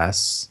even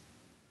less.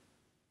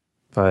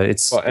 But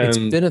it's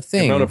been a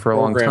thing for a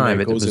long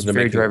time. It was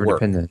very driver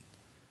dependent.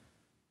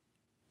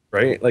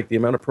 Right? Like the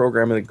amount of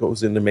programming that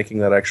goes into making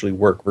that actually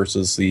work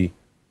versus the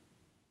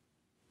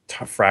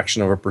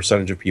fraction of a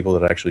percentage of people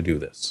that actually do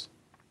this.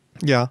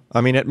 Yeah.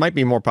 I mean, it might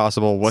be more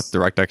possible with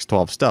DirectX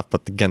 12 stuff,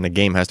 but again, the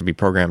game has to be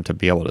programmed to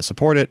be able to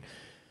support it.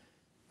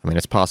 I mean,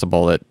 it's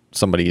possible that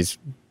somebody's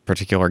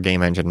particular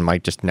game engine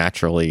might just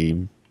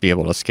naturally be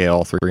able to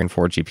scale 3 and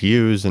 4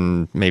 GPUs,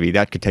 and maybe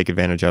that could take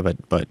advantage of it,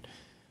 but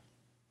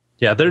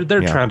yeah, they're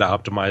trying to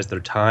optimize their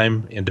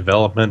time in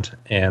development,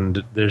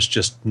 and there's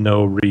just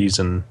no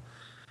reason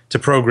to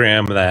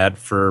program that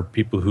for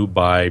people who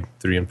buy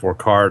 3 and 4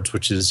 cards,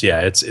 which is,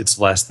 it's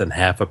less than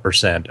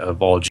 0.5%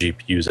 of all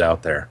GPUs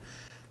out there.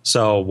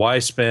 So why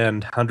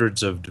spend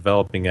hundreds of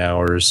developing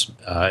hours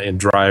in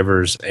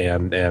drivers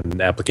and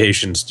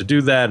applications to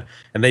do that?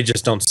 And they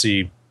just don't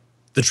see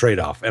the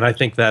trade-off. And I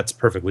think that's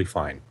perfectly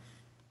fine.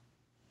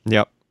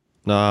 Yep.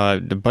 A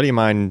buddy of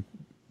mine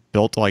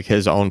built like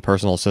his own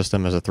personal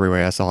system as a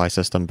 3-way SLI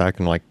system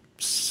back in like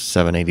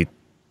 780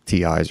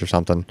 Ti's or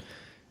something.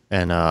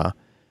 And I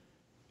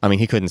mean,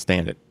 he couldn't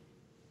stand it.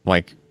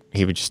 Like,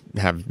 he would just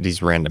have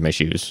these random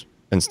issues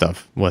and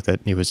stuff with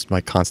it. He was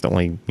like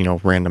constantly,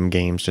 random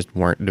games just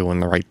weren't doing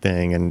the right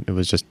thing, and it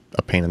was just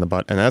a pain in the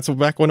butt. And that's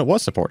back when it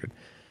was supported.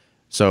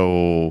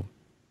 So,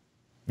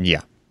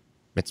 yeah,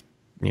 it's,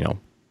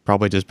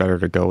 probably just better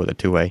to go with a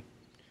 2-way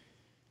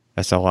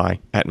SLI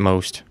at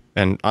most.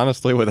 And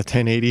honestly, with a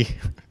 1080,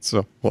 it's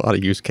a lot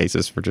of use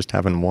cases for just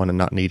having one and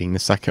not needing the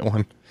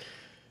second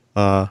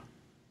one.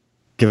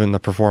 Given the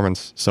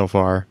performance so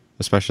far,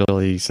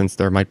 especially since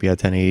there might be a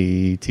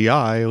 1080 Ti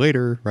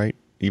later, right?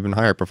 Even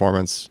higher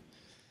performance.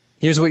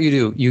 Here's what you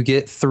do. You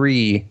get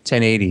 3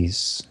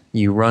 1080s.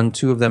 You run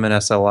 2 of them in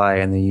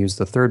SLI, and then use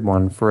the third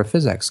one for a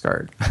PhysX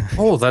card.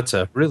 Oh, that's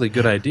a really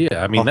good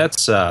idea. I mean,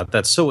 that's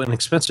so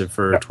inexpensive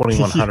for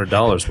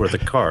 $2,100 worth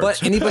of cards.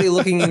 But anybody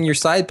looking in your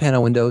side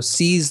panel window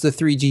sees the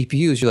 3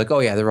 GPUs. You're like, oh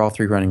yeah, they're all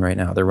 3 running right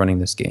now. They're running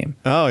this game.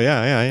 Oh,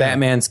 yeah.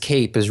 Batman's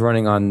cape is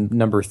running on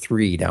number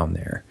 3 down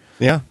there.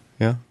 Yeah.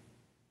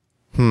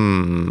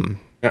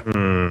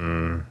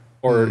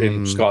 Or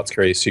in Scott's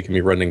case, you can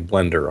be running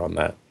Blender on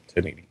that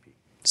 1080p.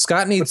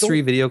 Scott needs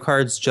 3 video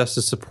cards just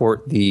to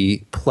support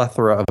the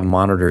plethora of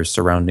monitors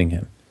surrounding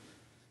him.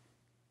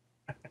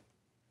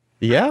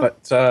 Yeah.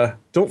 But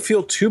don't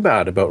feel too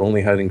bad about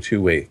only having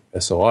 2-way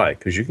SLI,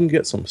 because you can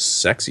get some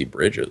sexy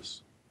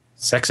bridges.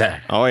 Sexy.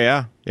 Oh,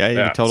 yeah. Yeah, you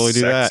can totally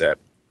do that.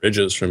 Sexy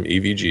bridges from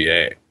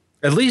EVGA.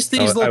 At least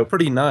these look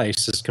pretty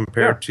nice as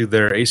compared to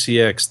their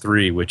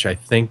ACX3, which I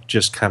think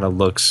just kind of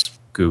looks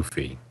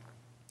goofy.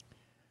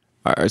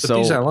 But So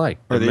these I like.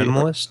 They're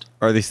minimalist.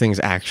 Are these things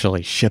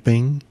actually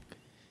shipping?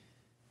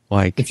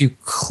 Like, If you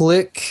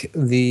click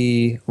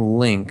the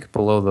link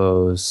below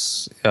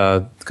those,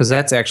 because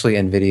that's actually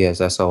NVIDIA's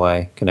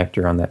SLI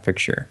connector on that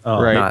picture.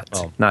 Right.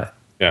 Not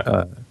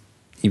Yeah.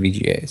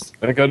 EVGA's.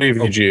 I got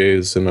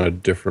EVGAs in a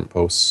different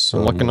post.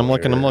 I'm looking.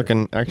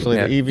 Actually,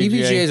 Yeah, the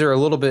EVGA. EVGAs are a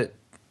little bit,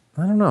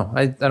 I don't know.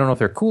 I don't know if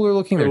they're cooler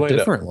looking They're or light up.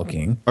 different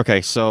looking.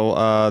 Okay,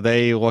 so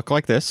they look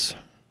like this.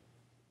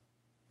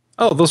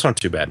 Oh, those aren't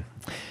too bad.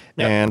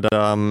 And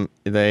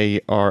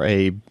they are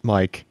a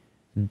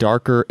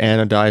darker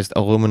anodized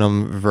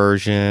aluminum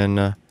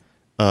version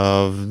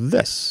of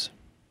this.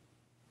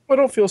 I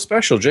don't feel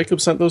special. Jacob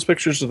sent those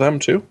pictures to them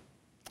too.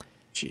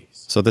 Jeez.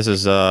 So this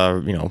is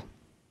I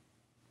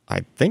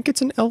think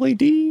it's an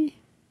LED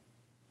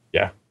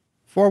Yeah.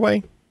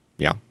 4-way.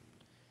 Yeah,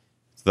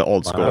 it's the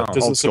old school. Wow.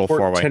 Does Old it school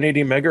support 4-way.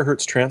 1080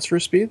 megahertz transfer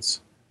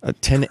speeds?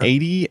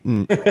 1080?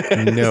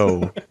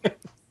 No.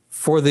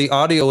 For the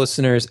audio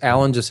listeners,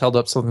 Alan just held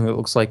up something that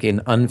looks like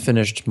an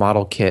unfinished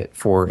model kit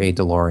for a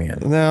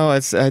DeLorean. No,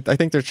 it's. I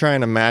think they're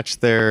trying to match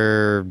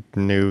their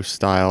new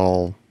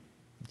style,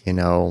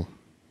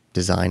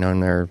 design on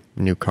their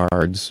new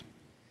cards.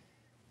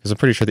 Because I'm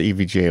pretty sure the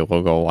EVGA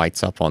logo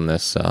lights up on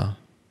this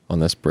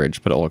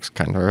bridge, but it looks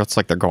it's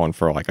like they're going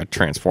for like a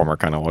transformer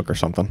kind of look or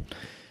something.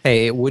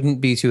 Hey, it wouldn't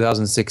be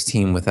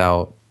 2016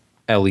 without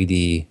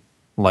LED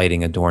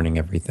lighting adorning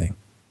everything.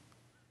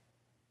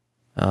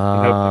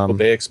 Have People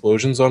Bay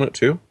explosions on it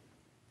too?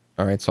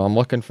 All right, so I'm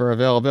looking for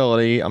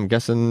availability. I'm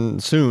guessing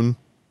soon.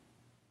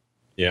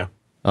 Yeah.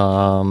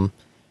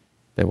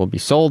 They will be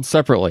sold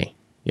separately.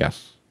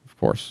 Yes, of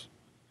course.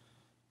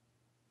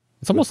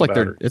 It's almost like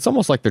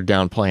they're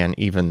downplaying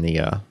even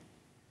the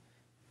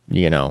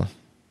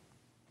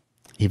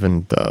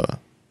even the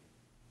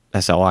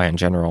SLI in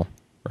general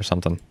or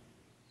something.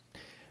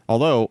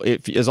 Although,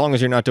 as long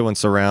as you're not doing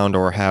surround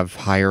or have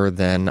higher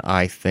than,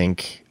 I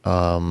think,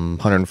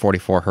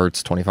 144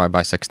 hertz, 25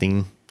 by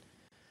 16,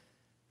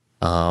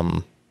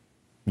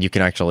 you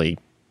can actually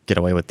get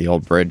away with the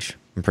old bridge,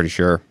 I'm pretty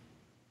sure.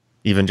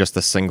 Even just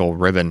a single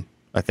ribbon,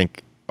 I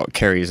think,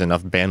 carries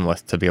enough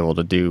bandwidth to be able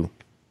to do,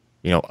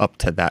 up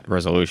to that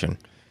resolution.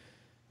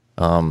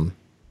 Yeah,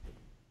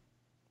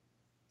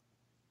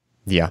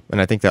 and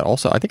I think it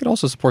also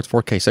supports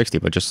 4K 60,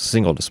 but just a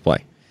single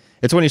display.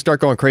 It's when you start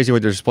going crazy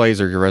with your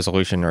displays or your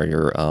resolution or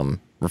your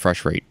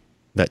refresh rate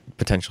that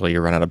potentially you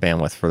run out of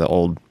bandwidth for the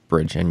old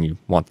bridge and you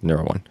want the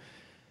newer one.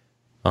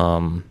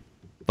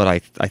 But I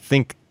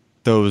think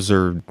those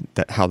are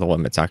how the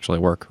limits actually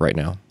work right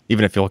now.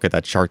 Even if you look at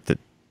that chart that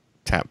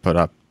Tap put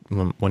up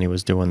when he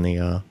was doing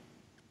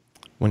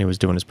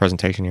his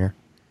presentation here,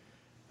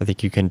 I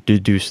think you can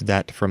deduce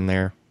that from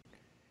there.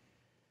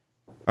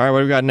 All right, what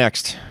do we got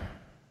next?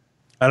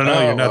 I don't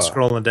know. You're not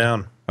scrolling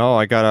down. Oh,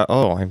 I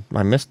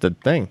missed the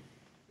thing.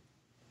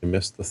 I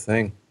missed the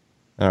thing.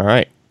 All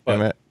right.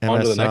 But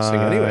on to the next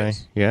thing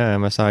anyways. Yeah,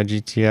 MSI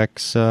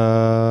GTX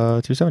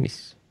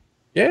 270s.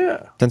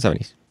 Yeah.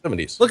 1070s.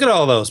 70s. Look at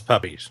all those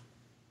puppies.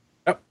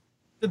 Yep.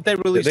 Did they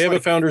release? They have a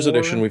like Founders 4?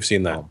 Edition. We've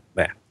seen that. Oh.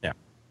 Yeah.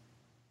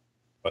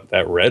 But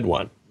that red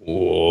one.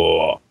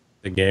 Whoa.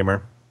 The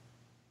gamer.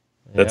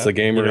 That's the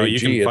gamer. You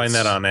can find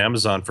that on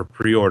Amazon for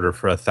pre-order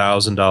for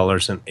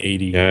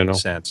 $1,000.80. Yeah, I know.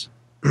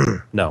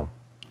 No,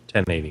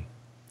 1080.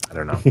 I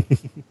don't know.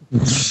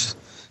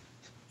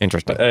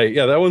 Interesting.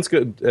 Yeah, that one's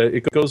good.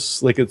 It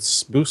goes like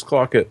its boost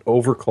clock at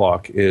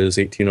overclock is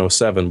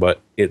 1807, but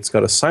it's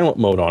got a silent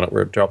mode on it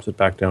where it drops it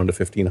back down to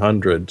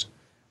 1500,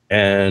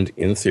 and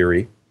in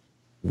theory,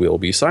 will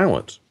be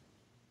silent.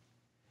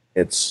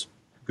 It's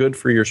good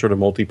for your sort of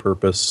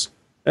multi-purpose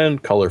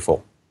and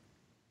colorful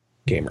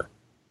gamer.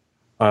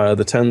 The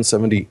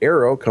 1070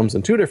 Aero comes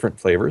in 2 different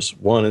flavors.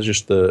 One is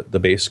just the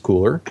base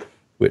cooler,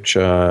 which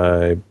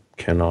I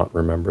cannot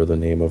remember the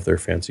name of their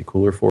fancy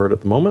cooler for it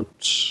at the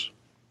moment.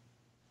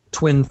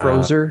 Twin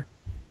Frozer.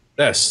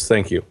 Yes,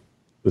 thank you.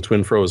 The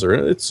Twin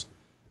Frozer.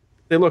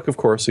 They look, of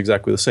course,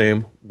 exactly the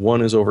same.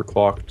 One is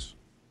overclocked.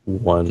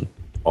 One,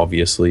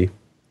 obviously,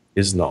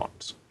 is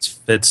not.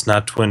 It's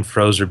not Twin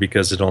Frozer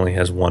because it only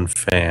has one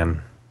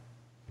fan.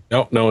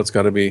 No, it's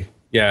got to be.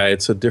 Yeah,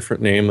 it's a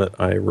different name that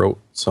I wrote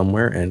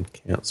somewhere and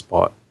can't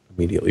spot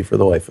immediately for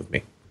the life of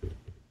me.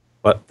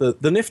 But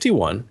the nifty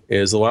one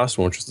is the last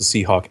one, which is the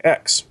Seahawk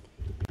X,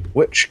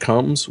 which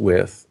comes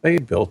with a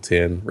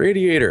built-in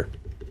radiator.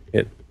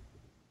 It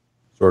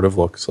sort of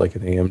looks like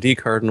an AMD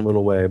card in a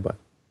little way, but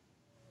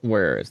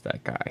Where is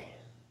that guy?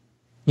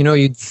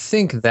 You'd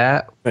think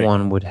that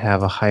one would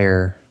have a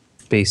higher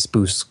base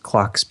boost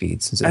clock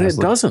speed since and it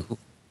doesn't.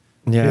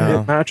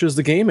 Yeah. It matches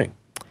the gaming.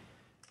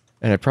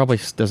 And it probably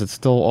does. It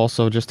still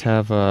also just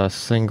have a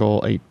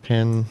single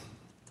 8-pin.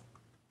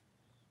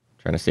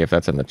 Trying to see if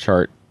that's in the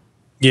chart.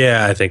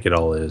 Yeah, I think it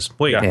all is.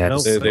 Wait, Yeah, no,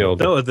 they all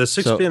do. no, the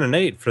 6-pin and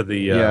 8 for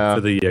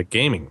the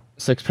gaming.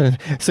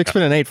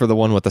 6-pin and 8 for the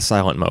one with the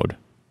silent mode.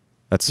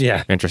 That's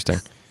interesting.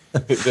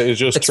 It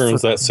just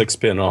turns that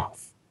 6-pin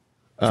off.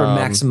 For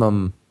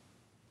maximum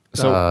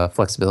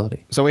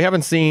flexibility. So we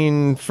haven't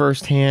seen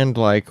firsthand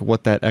like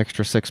what that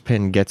extra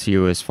 6-pin gets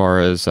you as far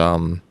as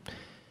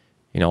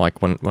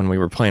like when we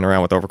were playing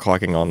around with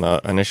overclocking on the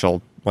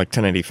initial like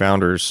 1080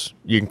 Founders,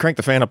 you can crank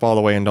the fan up all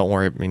the way and don't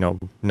worry,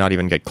 not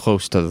even get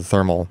close to the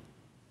thermal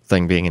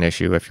thing being an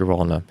issue if you're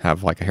willing to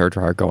have like a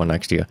hairdryer going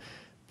next to you.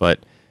 But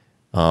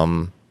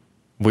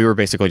we were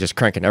basically just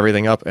cranking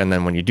everything up, and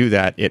then when you do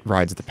that, it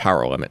rides the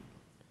power limit.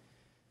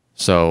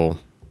 So,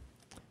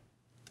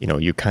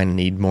 you kind of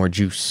need more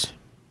juice.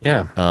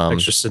 Yeah,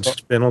 extra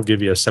 6-pin will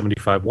give you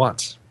 75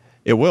 watts.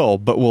 It will,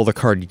 but will the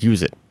card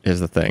use it is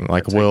the thing.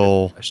 Like,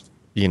 will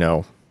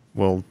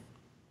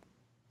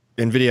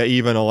NVIDIA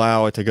even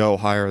allow it to go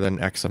higher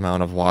than X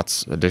amount of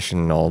watts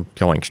additional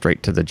going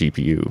straight to the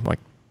GPU, like,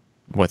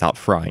 without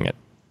frying it?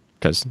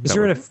 Because is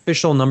there an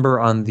official number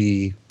on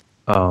the,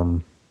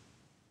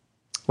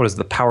 what is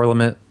the power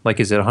limit? Like,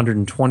 is it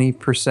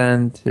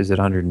 120%? Is it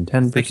 110%?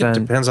 I think it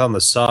depends on the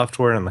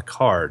software and the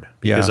card.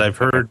 Because I've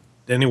heard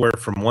anywhere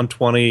from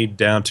 120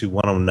 down to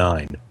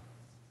 109.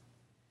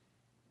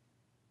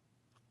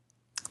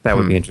 That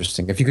would be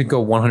interesting. If you could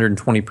go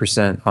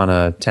 120% on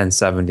a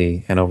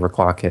 1070 and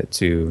overclock it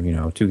to,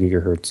 2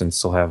 gigahertz and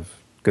still have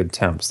good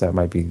temps, that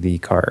might be the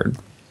card.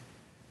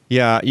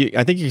 Yeah,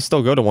 I think you can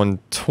still go to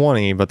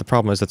 120, but the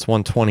problem is it's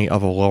 120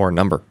 of a lower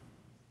number.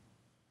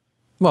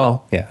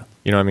 Well, yeah.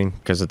 You know what I mean?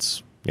 Because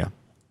it's, yeah.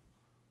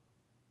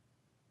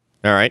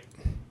 All right.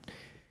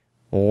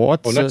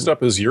 Next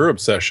up is your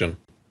obsession.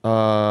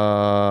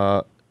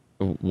 Why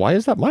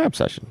is that my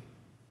obsession?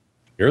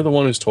 You're the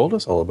one who's told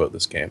us all about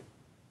this game.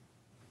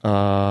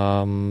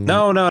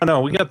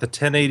 No. We got the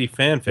 1080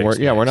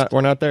 fanfics.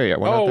 We're not there yet.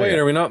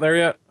 Are we not there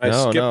yet? I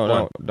skipped one.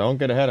 No. Don't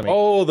get ahead of me.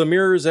 Oh, the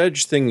Mirror's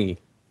Edge thingy.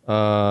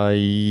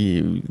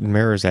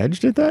 Mirror's Edge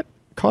did that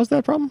cause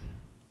that problem?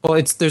 Well,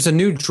 there's a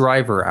new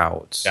driver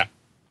out. Yeah.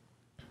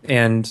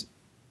 And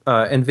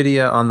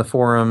NVIDIA on the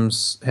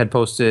forums had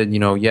posted,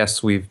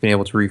 yes, we've been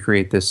able to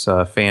recreate this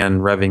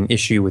fan revving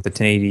issue with the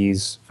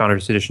 1080s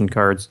Founders Edition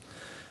cards.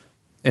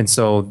 And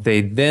so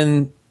they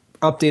then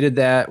updated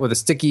that with a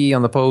sticky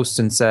on the post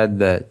and said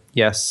that,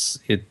 yes,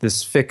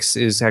 this fix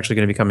is actually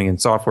going to be coming in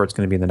software. It's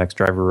going to be in the next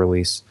driver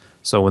release.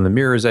 So when the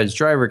Mirror's Edge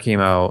driver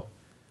came out,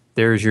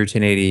 there's your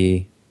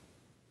 1080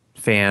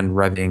 fan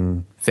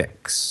revving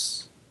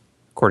fix,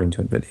 according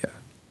to NVIDIA.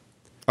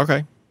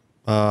 Okay.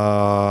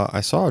 I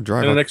saw a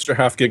driver. And an extra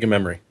half gig of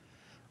memory.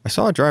 I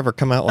saw a driver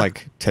come out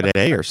like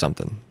today or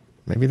something.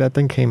 Maybe that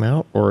thing came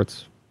out, or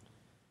it's...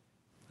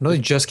 I know they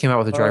just came out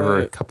with a driver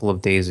a couple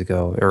of days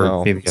ago,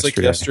 or maybe it's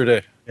yesterday. Like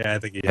yesterday. Yeah, I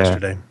think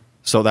yesterday.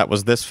 So that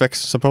was this fix,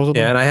 supposedly?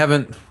 Yeah, and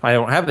I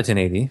don't have a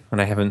 1080, and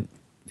I haven't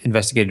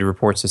investigated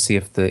reports to see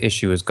if the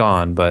issue is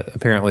gone, but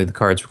apparently the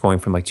cards were going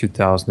from like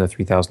 2,000 to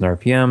 3,000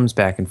 RPMs,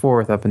 back and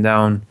forth, up and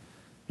down,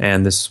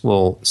 and this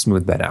will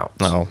smooth that out.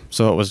 Oh,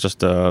 so it was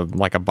just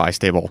like a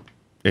bistable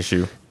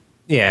issue.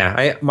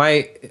 Yeah,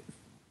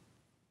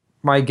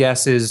 my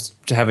guess is,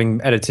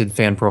 having edited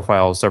fan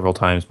profiles several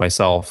times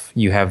myself,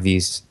 you have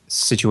these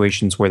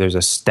situations where there's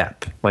a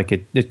step, like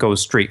it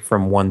goes straight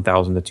from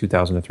 1,000 to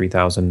 2,000 to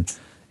 3,000,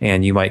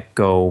 and you might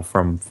go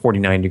from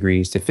 49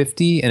 degrees to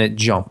 50, and it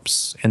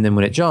jumps, and then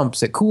when it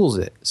jumps, it cools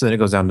it, so then it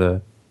goes down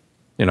to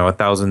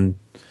 1,000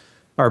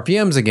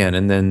 RPMs again,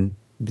 and then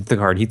the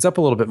card heats up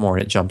a little bit more,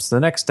 and it jumps to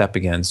the next step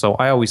again. So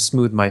I always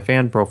smooth my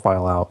fan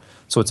profile out,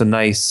 so it's a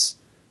nice.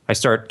 I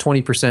start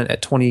 20%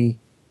 at 20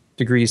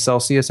 degrees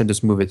Celsius and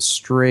just move it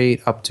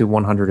straight up to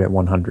 100 at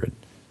 100.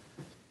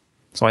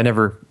 So I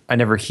never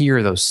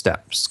hear those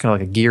steps. It's kind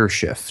of like a gear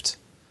shift.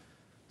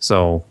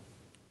 So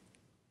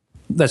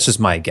that's just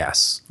my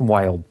guess.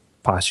 Wild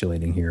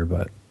postulating here,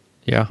 but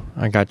yeah,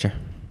 I gotcha.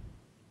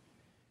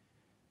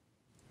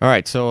 All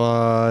right,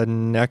 so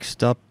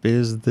next up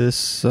is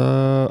this.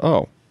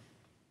 Your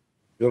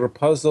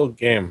puzzle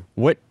game.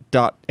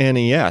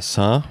 Wit.nes,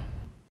 huh?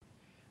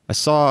 I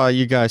saw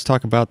you guys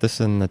talk about this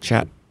in the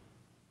chat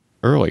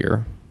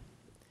earlier,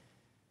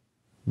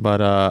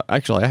 but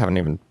actually I haven't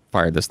even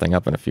fired this thing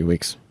up in a few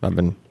weeks.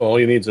 All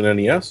you need is an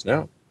NES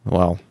now.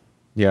 Well,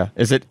 yeah.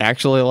 Is it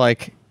actually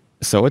like,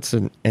 so it's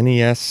an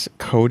NES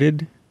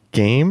coded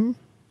game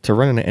to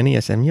run in an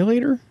NES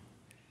emulator?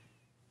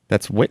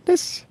 That's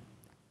Witness?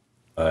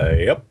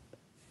 Yep.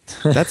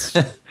 That's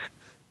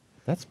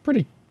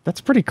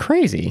pretty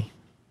crazy.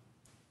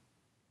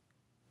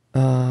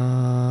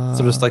 So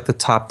just like the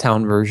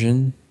top-down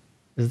version.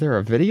 Is there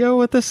a video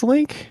with this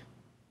link?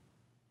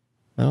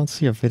 I don't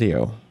see a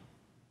video.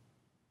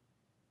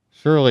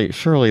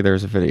 Surely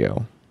there's a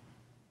video.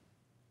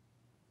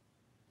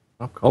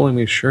 Stop calling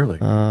me Shirley.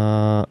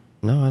 No,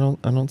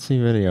 I don't see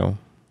video.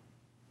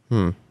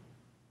 I'd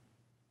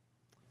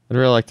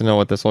really like to know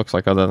what this looks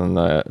like other than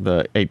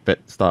the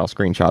 8-bit style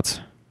screenshots.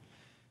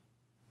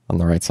 on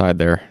the right side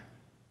there.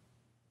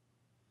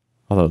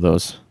 Although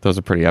those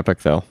are pretty epic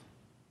though.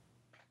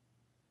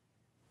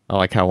 I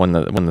like how when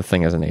the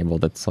thing is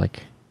enabled, it's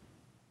like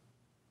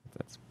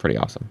that's pretty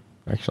awesome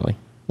actually.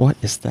 What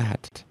is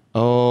that?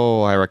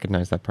 Oh, I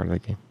recognize that part of the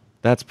game.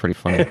 That's pretty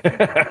funny.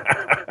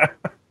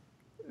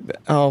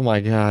 Oh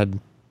my god.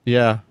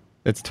 Yeah,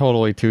 it's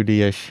totally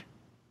 2D-ish.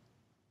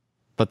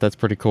 But that's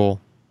pretty cool.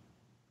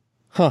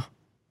 Huh.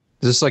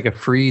 Is this like a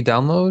free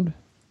download?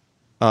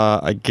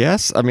 I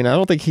guess. I mean, I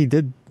don't think he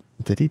did.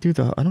 Did he do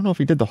the? I don't know if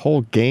he did the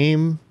whole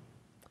game.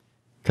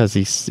 Because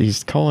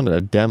he's calling it a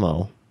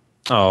demo.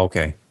 Oh,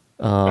 okay.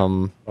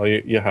 Well,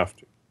 you have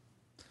to.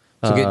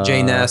 So get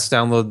JNAS,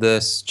 download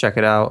this, check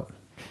it out.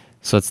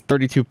 So it's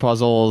 32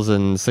 puzzles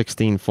and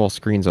 16 full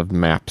screens of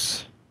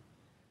maps.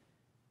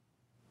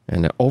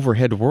 And an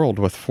overhead world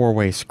with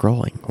 4-way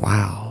scrolling.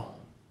 Wow.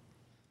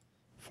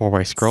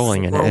 4-way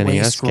scrolling in an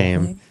NES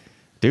game.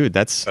 Dude,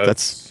 that's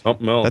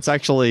something else. That's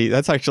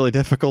actually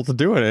difficult to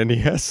do in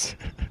NES.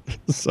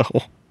 So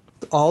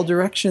All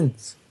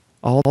directions.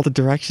 all the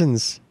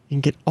directions. You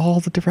can get all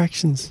the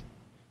directions.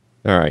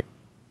 All right.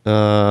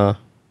 Well,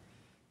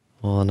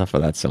 enough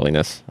of that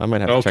silliness. I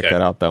might have to check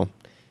that out though.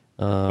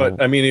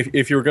 But I mean,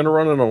 if you were going to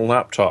run it on a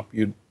laptop,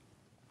 you'd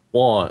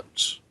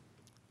want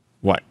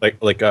What?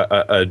 like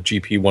a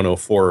GP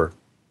 104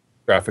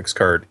 graphics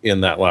card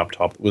in that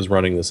laptop that was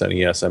running this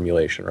NES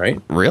emulation,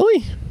 right?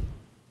 Really?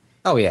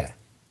 Oh, yeah.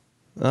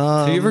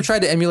 Have you ever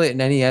tried to emulate an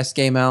NES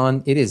game,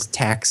 Alan? It is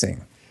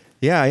taxing.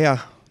 Yeah.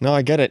 No,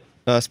 I get it.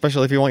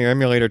 Especially if you want your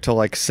emulator to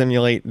like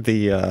simulate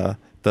the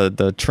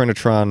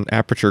Trinitron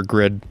aperture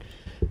grid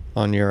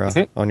on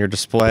your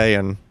display,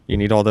 and you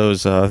need all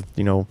those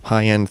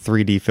high-end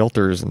 3D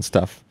filters and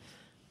stuff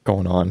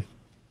going on.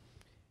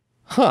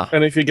 Huh.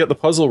 And if you get the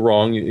puzzle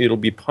wrong, it'll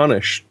be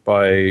punished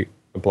by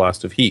a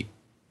blast of heat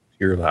to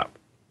your lap.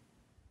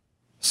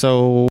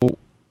 So,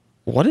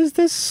 what is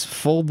this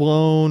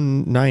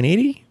full-blown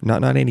 980?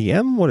 Not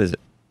 980M? What is it?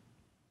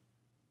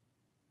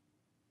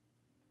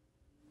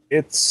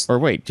 Or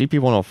wait,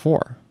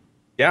 GP104.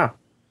 Yeah.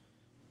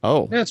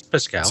 Oh. Yeah, it's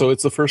Pascal. So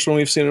it's the first one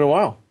we've seen in a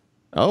while.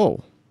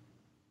 Oh.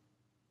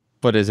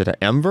 But is it an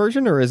M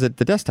version or is it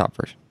the desktop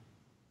version?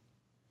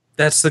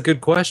 That's the good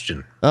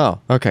question. Oh,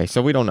 okay.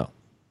 So we don't know.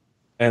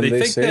 And they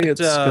think say that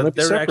it's going to be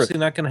they're separate. actually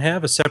not going to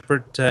have a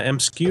separate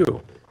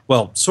MSKU.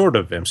 Well, sort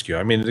of MSKU.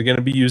 I mean, they're going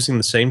to be using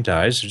the same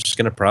dies. They're just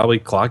going to probably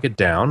clock it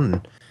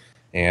down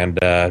and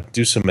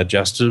do some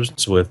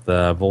adjustments with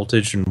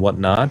voltage and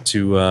whatnot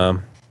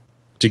to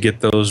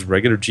get those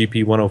regular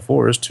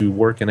GP104s to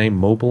work in a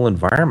mobile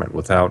environment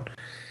without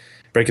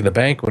breaking the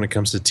bank when it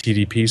comes to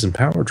TDPs and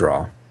power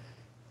draw.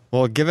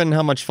 Well, given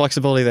how much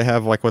flexibility they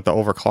have, like with the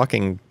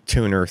overclocking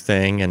tuner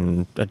thing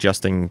and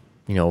adjusting,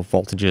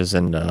 voltages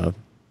and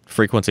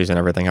frequencies and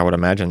everything, I would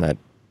imagine that,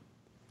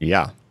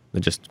 they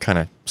just kind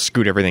of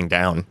scoot everything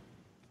down.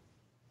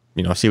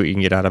 See what you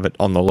can get out of it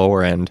on the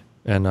lower end,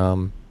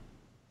 and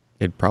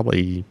it'd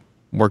probably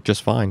work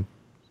just fine.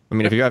 I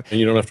mean, if you have, and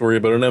you don't have to worry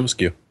about an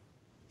MSKU.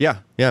 Yeah.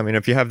 I mean,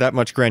 if you have that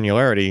much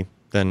granularity,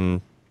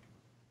 then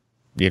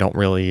you don't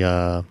really,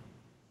 you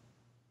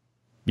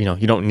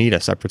don't need a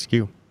separate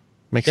SKU.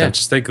 Makes sense.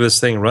 Just think of this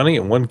thing running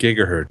at 1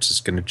 gigahertz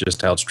is going to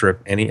just outstrip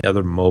any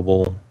other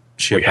mobile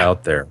chip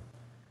out there,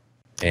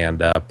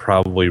 and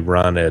probably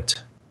run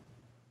at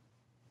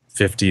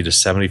 50 to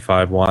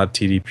 75 watt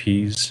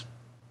TDPs,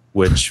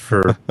 which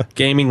for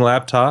gaming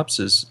laptops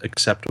is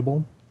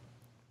acceptable.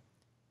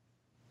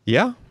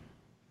 Yeah.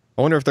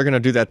 I wonder if they're going to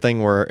do that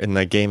thing where in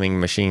the gaming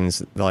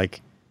machines,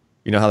 like,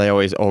 how they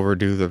always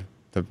overdo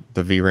the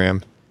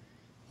VRAM?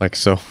 Like,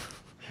 so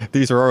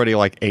these are already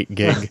like 8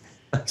 gig.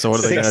 So what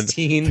are they going to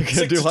do? They're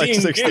going to do like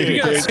 16 gigs.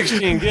 You got gigs.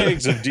 16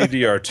 gigs of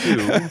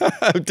DDR2.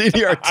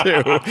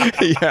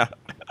 DDR2. Yeah.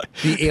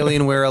 The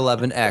Alienware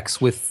 11X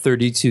with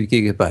 32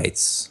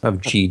 gigabytes of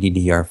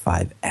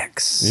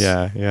GDDR5X.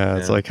 Yeah.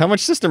 It's like, how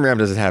much system RAM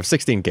does it have?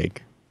 16 gig.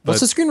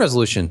 What's the screen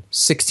resolution?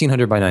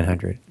 1600 by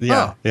 900.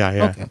 Yeah.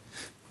 Okay.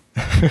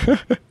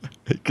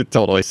 You could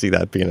totally see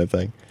that being a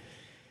thing.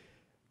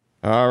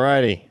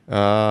 Alrighty.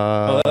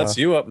 Well, that's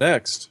you up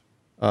next.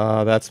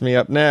 That's me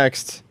up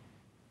next.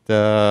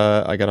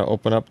 I gotta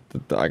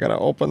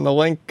open the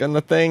link and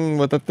the thing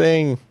with the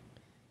thing.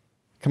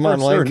 Come on,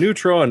 Corsair Link.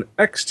 Neutron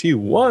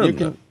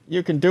XT1.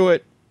 You can do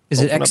it.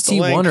 Is it Open up the XT1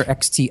 link. or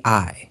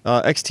XTI?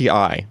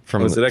 XTI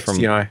from. Was it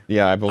XTI?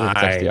 Yeah, I believe it's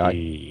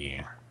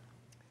XTI.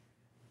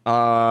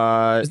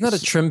 Isn't that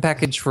a trim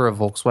package for a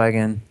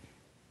Volkswagen?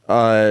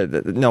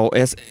 No,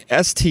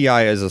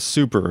 STI is a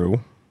Subaru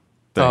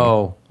thing.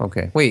 Oh,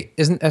 okay. Wait,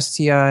 isn't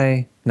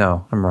STI?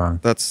 No, I'm wrong.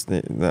 No, it's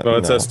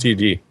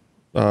STD.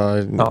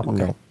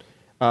 No.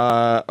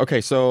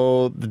 Okay,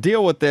 so the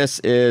deal with this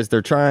is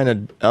they're trying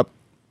to up.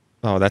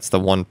 Oh, that's the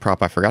one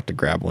prop I forgot to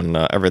grab when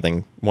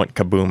everything went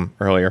kaboom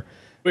earlier.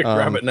 Quick,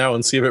 grab it now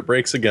and see if it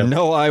breaks again.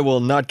 No, I will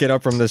not get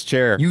up from this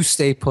chair. You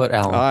stay put,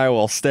 Alan. I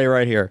will stay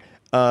right here.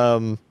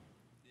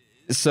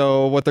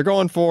 So what they're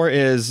going for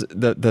is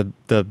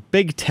the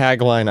big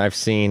tagline I've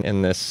seen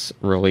in this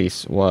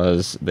release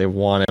was they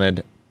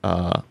wanted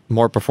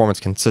more performance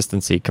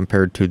consistency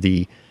compared to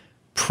the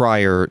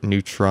prior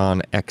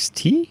Neutron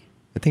XT.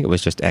 I think it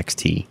was just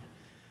XT.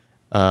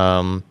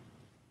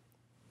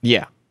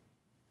 Yeah,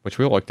 which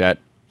we looked at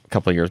a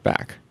couple of years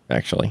back,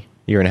 actually,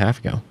 a year and a half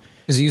ago.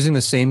 Is it using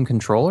the same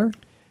controller?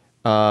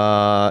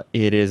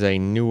 It is a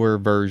newer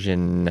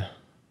version,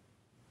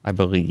 I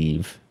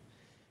believe.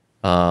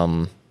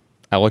 I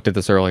looked at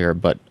this earlier,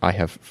 but I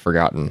have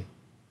forgotten.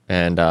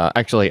 And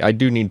actually, I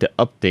do need to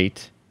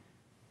update.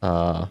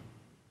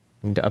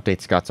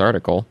 Scott's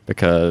article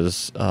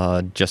because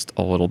just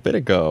a little bit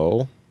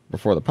ago,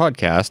 before the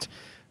podcast,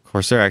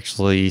 Corsair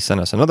actually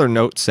sent us another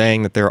note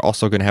saying that they're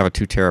also going to have a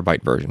 2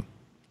 terabyte version.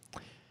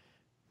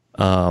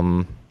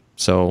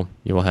 So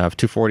you will have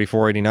 240,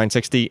 480,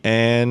 960,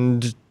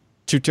 and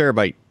 2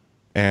 terabyte.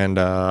 And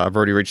I've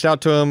already reached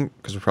out to them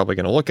because we're probably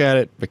going to look at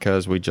it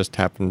because we just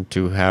happen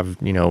to have,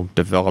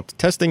 developed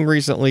testing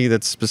recently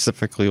that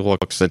specifically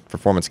looks at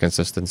performance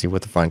consistency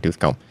with a fine-tooth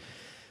comb.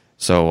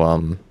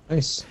 So,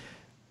 Nice.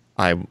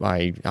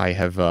 I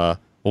have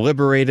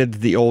liberated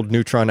the old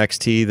Neutron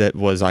XT that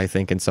was, I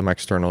think, in some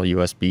external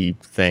USB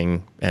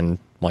thing and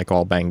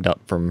all banged up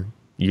from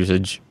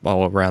usage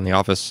all around the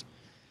office.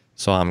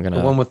 So I'm gonna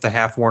The one with the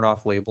half worn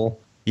off label.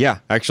 Yeah,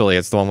 actually,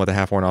 it's the one with the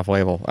half worn off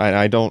label.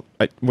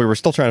 We were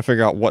still trying to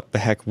figure out what the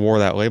heck wore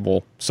that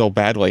label so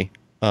badly.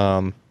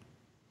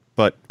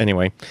 But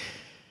anyway,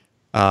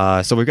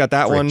 so we've got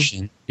that Friction.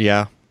 one.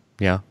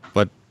 Yeah.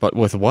 But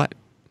with what?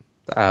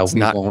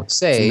 We won't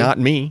say. It's not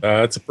me.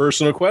 It's a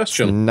personal It's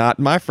question. not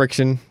my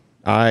friction.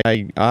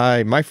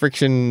 My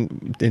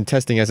friction in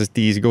testing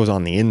SSDs goes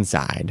on the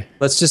inside,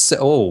 Let's just say.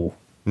 Oh,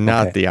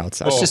 not okay. the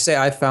outside. Let's just say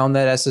I found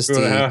that 2.5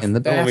 SSD in the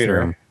millimeter.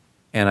 bathroom,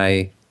 and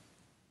I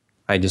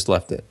just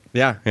left it.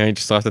 Yeah, you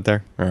just left it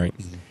there. All right.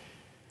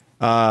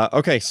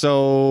 Okay,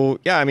 so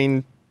yeah, I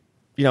mean,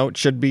 it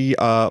should be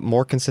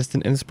more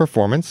consistent in its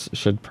performance.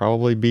 Should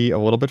probably be a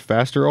little bit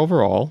faster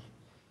overall.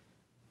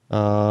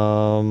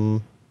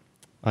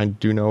 I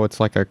do know it's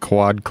like a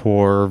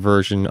quad-core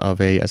version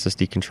of a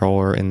SSD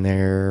controller in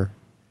there.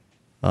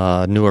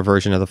 Newer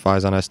version of the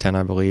Phison S10,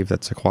 I believe,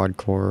 that's a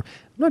quad-core.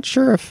 I'm not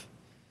sure if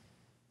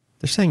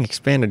they're saying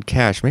expanded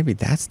cache. Maybe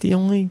that's the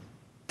only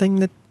thing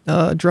that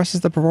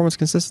addresses the performance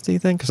consistency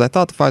thing, because I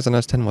thought the Phison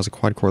S10 was a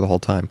quad-core the whole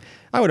time.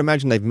 I would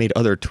imagine they've made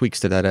other tweaks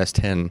to that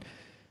S10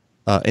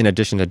 in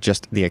addition to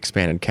just the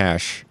expanded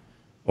cache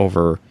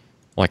over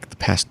the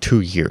past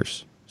 2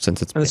 years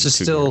since it's been And this is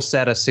 2 still years.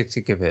 SATA 6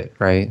 gigabit,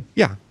 right?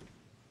 Yeah.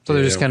 So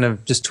they're just kind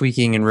of just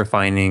tweaking and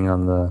refining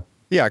on the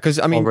Yeah, because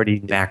I mean, already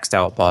maxed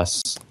out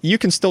bus. you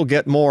can still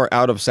get more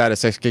out of SATA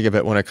 6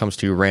 gigabit when it comes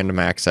to random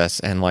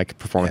access and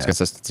performance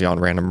consistency on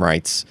random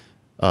writes,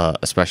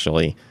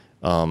 especially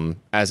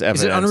as evidence.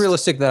 Is it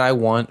unrealistic that I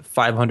want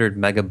 500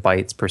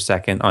 megabytes per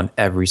second on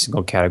every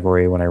single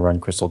category when I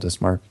run Crystal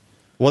Disk Mark?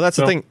 Well, that's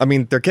the thing. I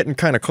mean, they're getting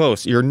kind of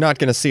close. You're not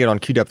going to see it on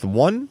QDepth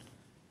 1.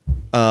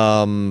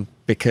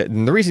 Because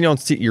and the reason you don't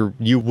see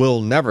you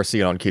will never see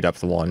it on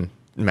QDepth 1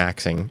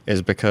 maxing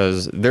is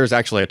because there's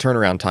actually a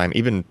turnaround time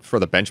even for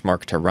the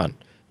benchmark to run.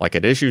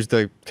 It issues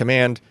the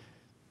command,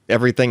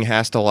 everything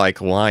has to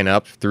line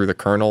up through the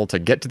kernel to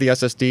get to the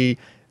SSD,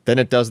 then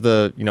it does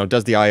the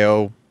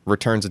IO,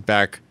 returns it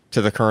back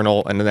to the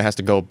kernel, and then it has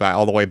to go back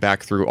all the way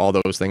back through all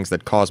those things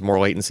that cause more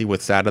latency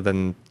with SATA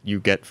than you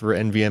get for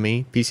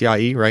NVMe,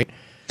 PCIe, right?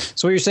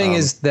 So what you're saying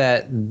is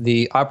that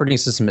the operating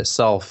system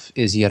itself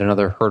is yet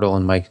another hurdle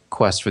in my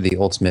quest for the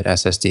ultimate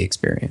SSD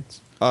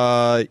experience.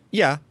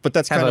 Yeah, but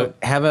that's kind of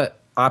Have a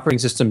operating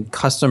system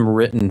custom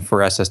written for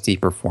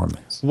SSD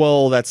performance.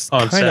 well, that's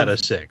on kind SATA of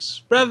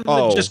 6 rather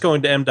than just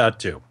going to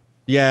M.2.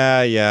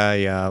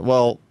 yeah.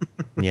 Well,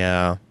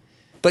 yeah.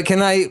 But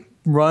can I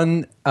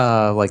run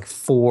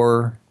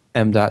 4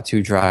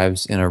 M.2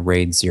 drives in a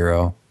RAID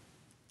 0?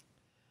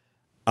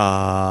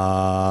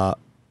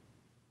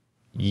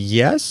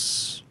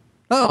 Yes.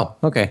 Oh,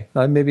 okay.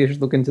 Maybe I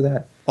should look into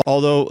that.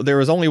 Although there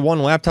was only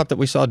one laptop that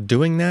we saw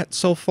doing that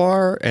so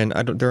far, and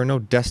there are no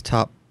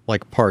desktop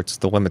parts.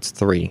 The limit's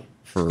 3.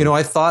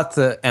 I thought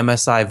the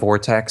MSI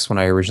Vortex, when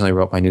I originally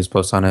wrote my news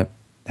post on it,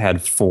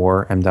 had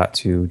 4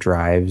 M.2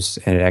 drives,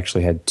 and it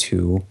actually had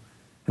 2.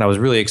 And I was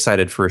really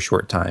excited for a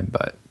short time,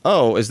 but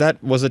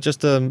was it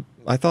just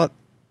I thought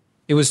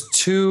it was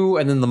 2,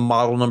 and then the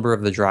model number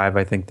of the drive,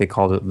 I think they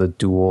called it the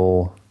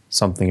dual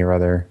something or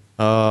other,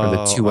 or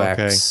the 2X.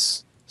 Okay.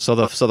 So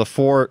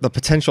the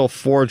potential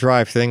 4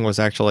 drive thing was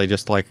actually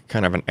just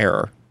kind of an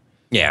error.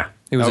 Yeah,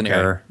 it was an Okay,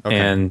 error, okay.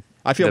 and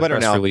I feel the better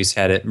press now. release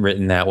had it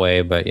written that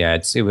way, but yeah,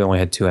 it only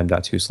had 2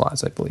 M.2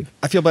 slots, I believe.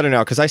 I feel better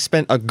now because I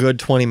spent a good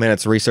 20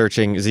 minutes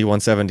researching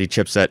Z170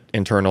 chipset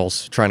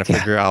internals, trying to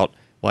figure out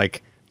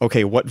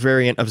okay, what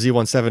variant of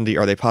Z170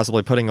 are they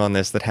possibly putting on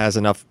this that has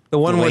enough? The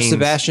one where lanes?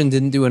 Sebastian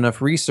didn't do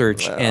enough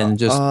research and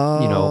just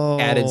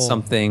added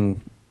something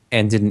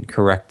and didn't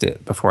correct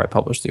it before I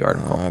published the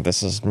article.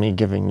 This is me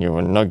giving you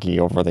a nuggie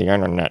over the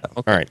internet.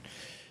 Okay.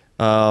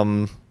 All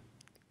right.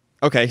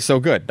 Okay, so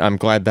good. I'm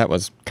glad that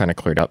was kind of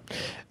cleared up.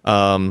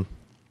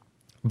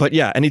 But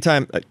yeah,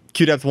 anytime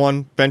QDepth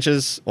 1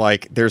 benches,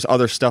 like there's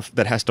other stuff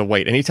that has to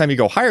wait. Anytime you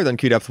go higher than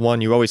QDepth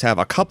 1, you always have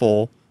a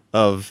couple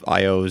of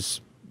IOs,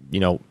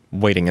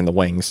 waiting in the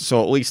wings.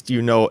 So at least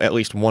at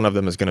least one of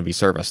them is going to be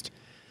serviced.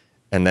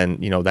 And then,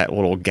 that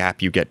little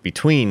gap you get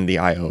between the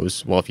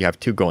IOs, well, if you have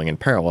two going in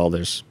parallel,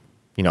 there's,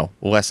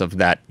 less of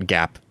that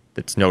gap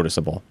that's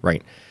noticeable,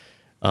 right?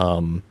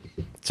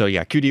 So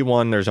yeah,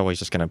 QD1, there's always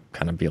just going to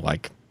kind of be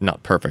like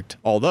not perfect.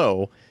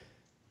 Although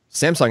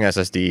Samsung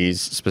SSDs,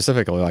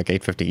 specifically like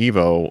 850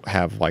 EVO,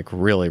 have like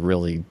really,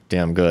 really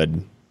damn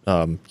good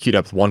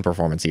QDepth 1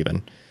 performance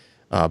even.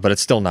 But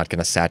it's still not going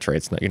to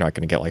saturate. You're not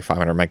going to get like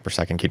 500 meg per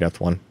second QDepth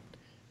 1.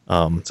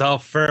 It's all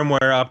firmware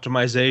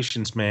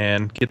optimizations,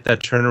 man. Get that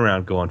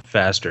turnaround going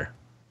faster.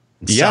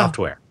 Yeah.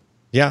 Software.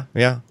 Yeah.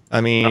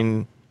 I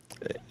mean,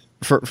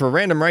 for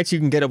random writes, you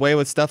can get away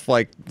with stuff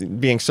like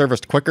being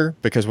serviced quicker,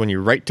 because when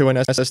you write to an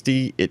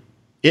SSD,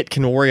 it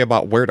can worry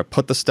about where to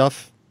put the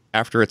stuff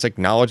after it's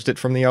acknowledged it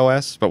from the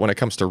OS. But when it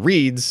comes to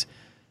reads,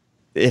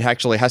 it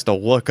actually has to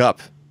look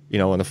up,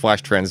 in the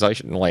flash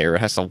translation layer, it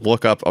has to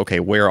look up, okay,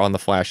 where on the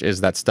flash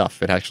is that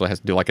stuff? It actually has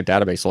to do like a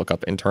database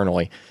lookup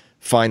internally,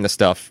 find the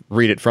stuff,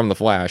 read it from the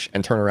flash,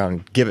 and turn around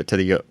and give it to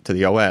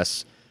the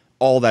OS.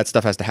 All that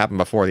stuff has to happen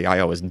before the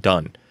IO is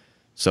done.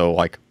 So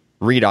like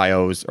read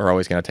IOs are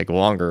always going to take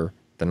longer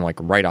than like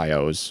write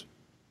IOs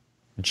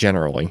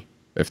generally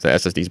if the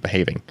SSD is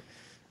behaving.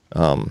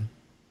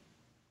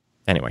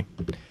 Anyway,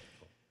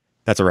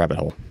 that's a rabbit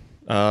hole.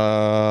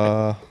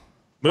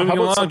 Moving How about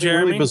along, something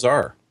Jeremy. really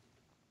bizarre?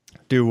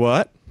 Do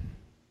what?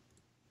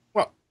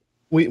 Well,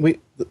 we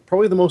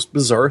probably the most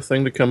bizarre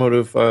thing to come out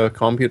of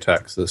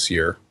Computex this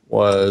year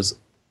was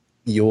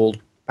the old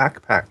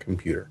backpack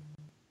computer.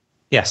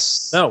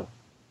 Yes. No.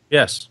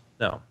 Yes.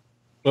 No.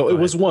 Well, it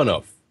was one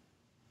of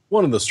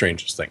the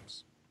strangest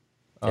things.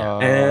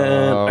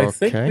 And I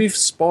think Okay. we've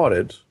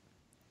spotted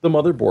the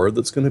motherboard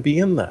that's going to be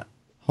in that.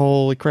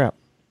 Holy crap.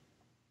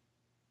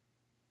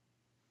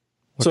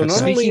 So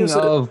not only Speaking is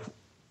it, of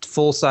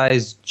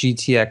full-size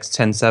GTX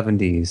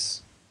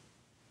 1070s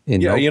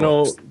in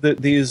notebooks,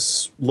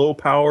 these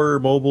low-power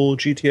mobile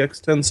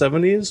GTX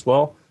 1070s,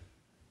 well,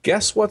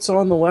 guess what's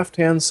on the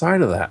left-hand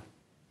side of that?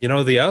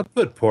 The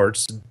output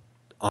ports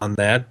on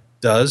that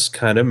does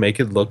kind of make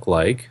it look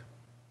like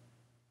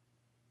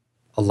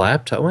a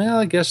laptop. Well,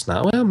 I guess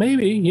not. Well,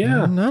 maybe.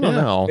 Yeah. I don't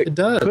know. It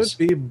does.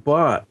 Could be,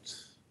 but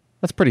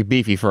That's pretty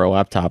beefy for a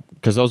laptop,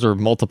 because those are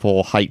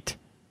multiple height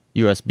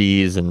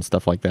USBs and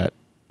stuff like that.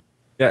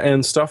 yeah,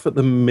 and stuff at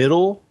the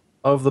middle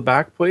of the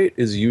backplate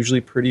is usually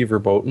pretty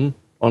verboten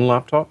on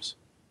laptops.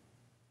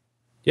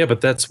 Yeah,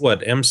 but that's what,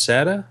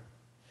 mSATA?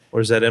 Or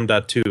is that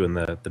M.2 in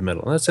the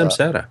middle? That's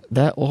mSATA.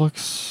 That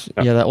looks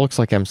that looks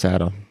like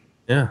mSATA.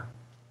 Yeah.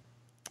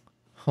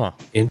 Huh.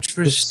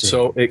 Interesting.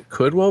 So it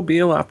could well be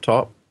a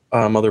laptop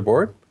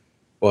motherboard,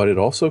 but it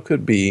also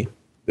could be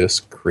this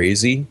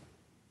crazy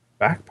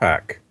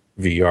backpack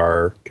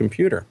VR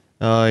computer.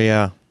 Oh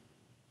yeah.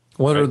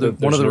 one of the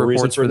There's no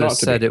reason reports for it for not this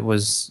to said be. it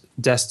was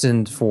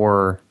destined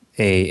for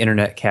a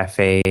internet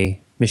cafe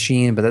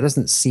machine, but that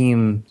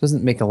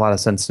doesn't make a lot of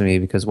sense to me,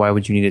 because why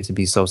would you need it to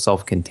be so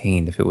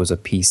self-contained if it was a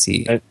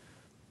PC? And-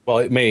 Well,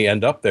 it may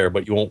end up there,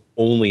 but you won't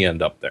only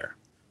end up there.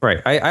 Right.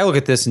 I look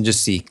at this and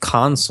just see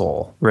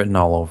console written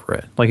all over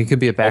it. Like, it could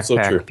be a Also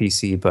backpack true.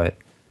 PC, but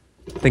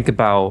think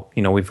about,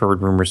 we've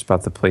heard rumors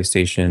about the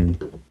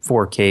PlayStation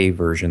 4K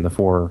version, the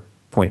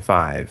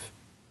 4.5.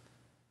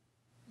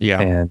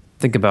 Yeah. And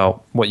think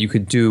about what you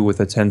could do with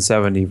a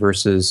 1070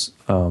 versus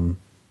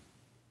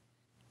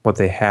what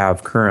they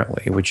have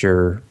currently, which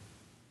are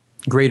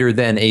greater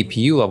than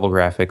APU level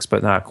graphics,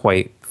 but not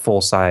quite full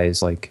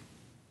size, like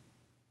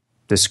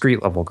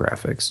discrete level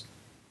graphics.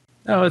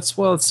 No, it's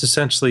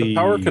essentially The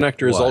power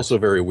connector is what? also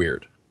very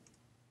weird.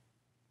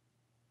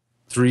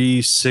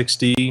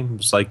 360.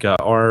 It's like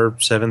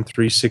R7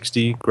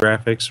 360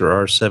 graphics, or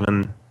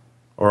R7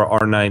 or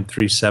R9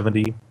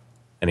 370.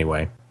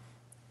 Anyway,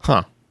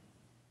 Huh.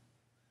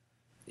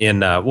 in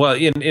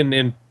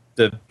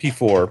the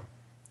P4,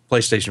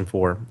 PlayStation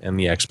 4, and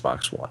the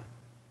Xbox One.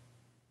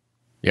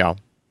 Yeah.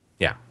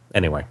 Yeah.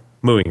 Anyway,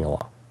 moving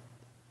along.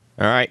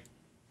 All right.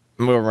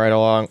 Moving right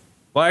along.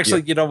 Well,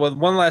 actually,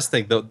 one last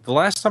thing. The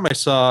last time I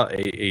saw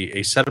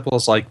a setup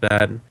like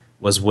that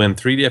was when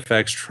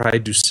 3DFX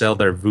tried to sell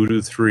their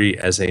Voodoo 3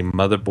 as a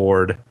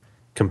motherboard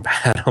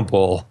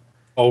compatible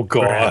Oh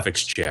god.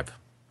 graphics chip.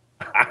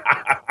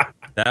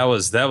 That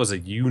was a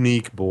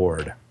unique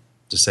board,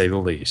 to say the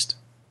least.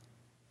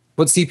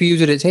 What CPU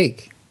did it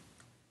take?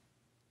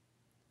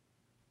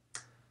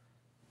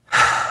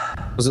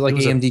 Was it like It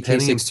was a AMD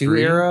Pentium K62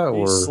 3. era,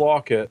 or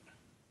Slock it.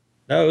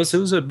 No, it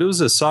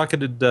was a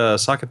socketed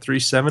socket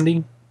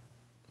 370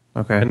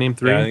 okay? Pentium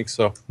 3. Yeah, I think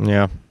so.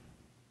 Yeah.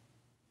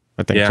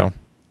 I think Yeah. so.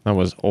 That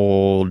was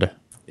old.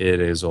 It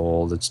is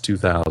old. It's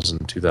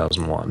 2000,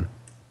 2001.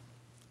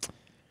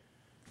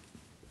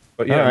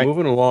 But yeah, All right.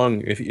 moving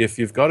along, if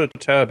you've got a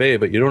tab A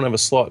but you don't have a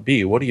slot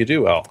B, what do you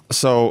do, Al?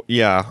 So,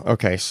 yeah.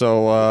 Okay.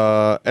 So,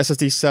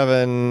 SSD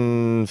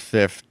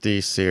 750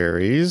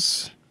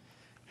 series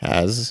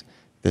has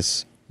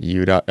this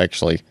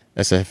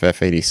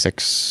SFF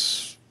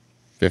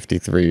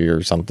 8653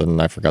 or something.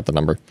 I forgot the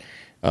number.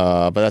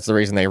 But that's the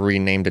reason they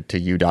renamed it to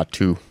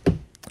U.2,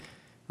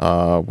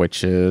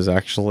 which is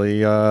actually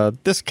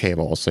this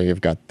cable. So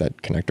you've got that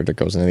connector that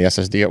goes into the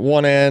SSD at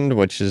one end,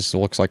 which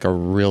looks like a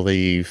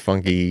really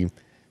funky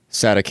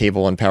SATA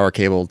cable and power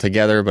cable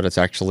together, but it's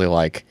actually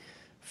like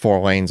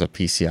 4 lanes of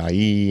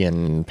PCIe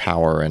and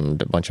power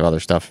and a bunch of other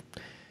stuff.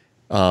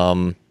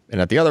 And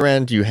at the other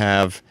end, you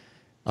have,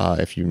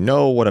 if you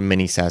know what a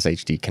mini SAS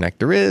HD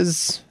connector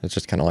is, it's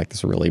just kind of like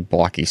this really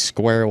blocky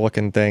square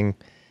looking thing.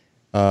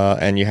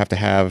 And you have to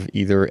have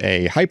either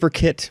a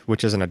HyperKit,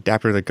 which is an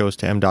adapter that goes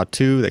to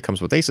M.2 that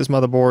comes with Asus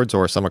motherboards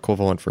or some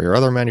equivalent for your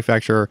other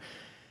manufacturer.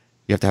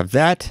 You have to have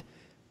that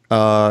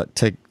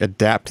to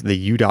adapt the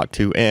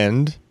U.2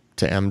 end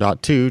to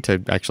M.2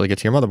 to actually get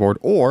to your motherboard.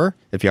 Or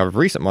if you have a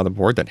recent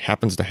motherboard that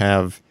happens to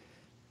have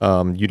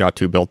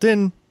U.2 built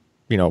in,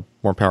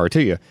 more power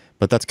to you.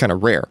 But that's kind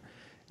of rare.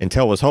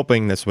 Intel was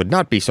hoping this would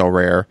not be so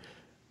rare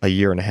a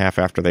year and a half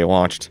after they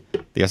launched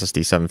the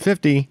SSD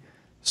 750.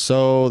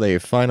 So they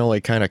finally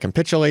kind of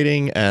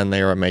capitulating, and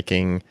they are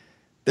making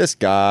this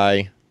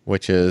guy,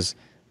 which is,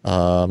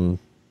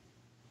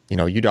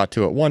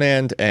 U.2 at one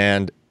end,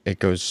 and it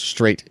goes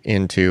straight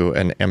into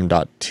an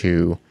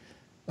M.2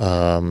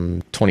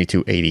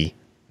 2280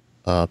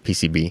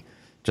 PCB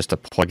just to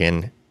plug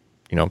in,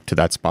 to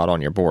that spot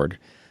on your board.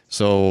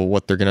 So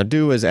what they're going to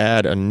do is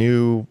add a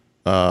new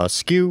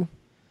SKU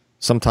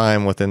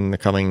sometime within the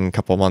coming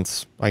couple of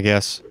months, I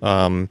guess.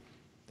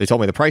 They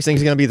told me the pricing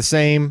is going to be the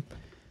same.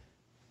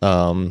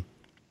 It'll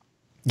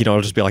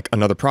just be like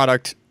another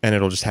product, and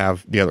it'll just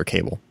have the other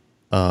cable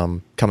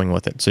coming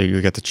with it. So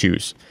you get to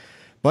choose.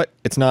 But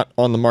it's not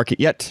on the market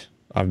yet.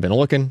 I've been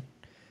looking.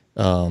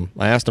 I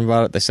asked them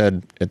about it. They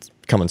said it's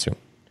coming soon.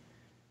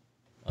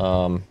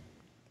 So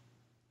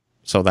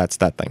that's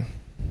that thing.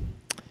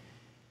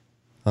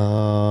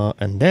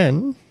 And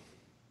then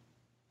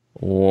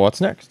what's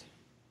next?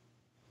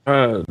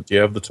 Do you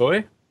have the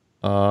toy?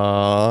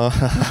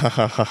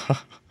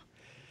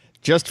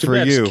 Just Too for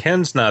bad you.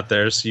 Ken's not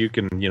there, so you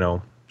can,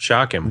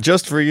 shock him.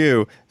 Just for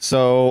you.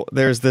 So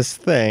there's this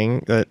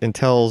thing that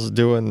Intel's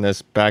doing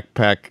this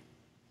backpack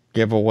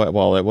giveaway.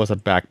 Well, it was a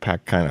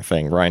backpack kind of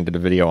thing. Ryan did a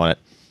video on it.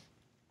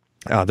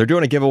 They're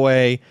doing a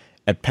giveaway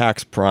at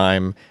PAX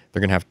Prime. They're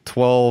going to have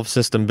 12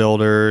 system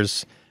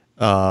builders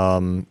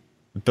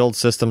build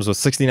systems with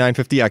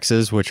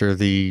 6950Xs, which are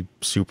the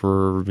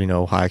super,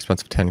 high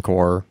expensive 10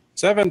 core.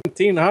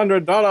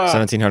 $1,700.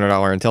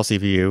 Intel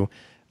CPU.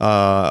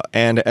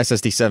 And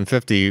SSD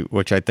 750,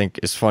 which I think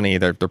is funny.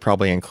 They're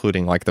probably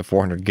including like the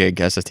 400 gig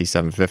SSD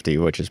 750,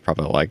 which is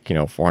probably like,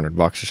 $400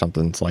 or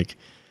something. It's like,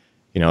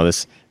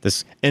 this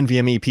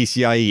NVMe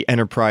PCIe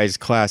enterprise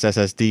class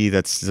SSD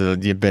that's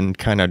been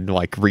kind of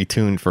like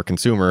retuned for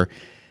consumer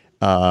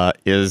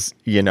is,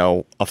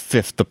 a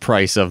fifth the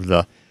price of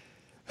the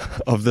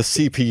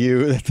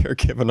CPU that they're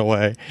giving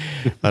away.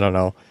 I don't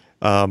know.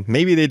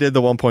 Maybe they did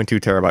the 1.2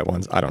 terabyte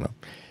ones. I don't know.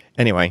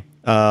 Anyway,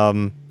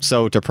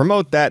 so to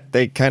promote that,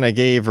 they kind of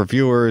gave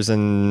reviewers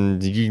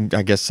and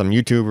I guess some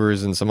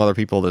YouTubers and some other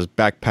people this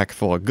backpack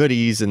full of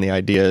goodies, and the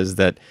idea is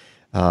that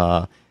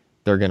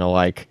they're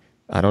gonna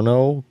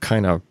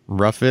kind of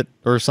rough it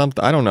or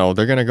something. I don't know.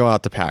 They're gonna go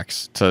out to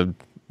PAX to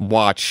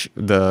watch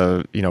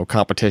the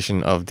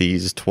competition of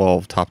these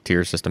 12 top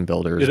tier system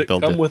builders. Did it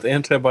come with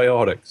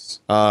antibiotics?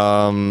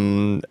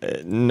 No,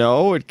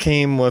 it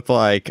came with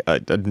like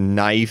a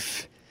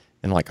knife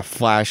and like a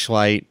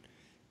flashlight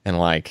and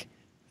like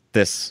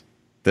this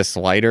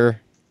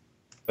lighter.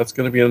 That's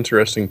going to be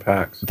interesting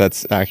PAX.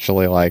 That's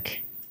actually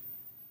like,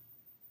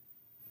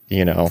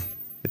 it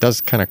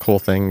does kind of cool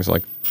things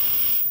like,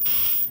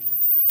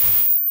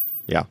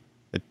 yeah,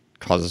 it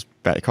causes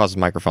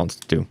microphones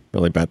to do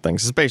really bad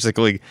things. It's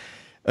basically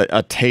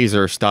a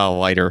taser style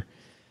lighter.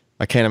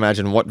 I can't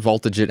imagine what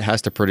voltage it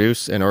has to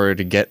produce in order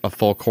to get a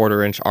full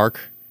 1/4 inch arc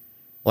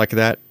like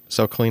that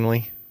so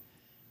cleanly.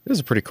 It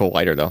is a pretty cool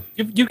lighter though.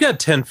 You've got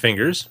 10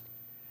 fingers.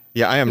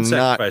 Yeah, I am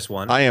not.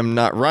 One. I am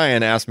not.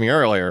 Ryan asked me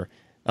earlier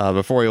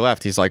before he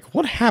left. He's like,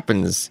 "What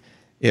happens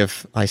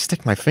if I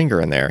stick my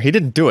finger in there?" He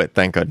didn't do it,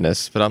 thank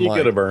goodness. But I'm like,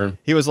 "You get a burn."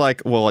 He was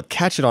like, "Will it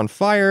catch it on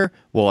fire?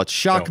 Will it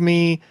shock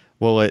me?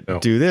 Will it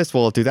do this?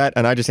 Will it do that?"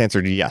 And I just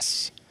answered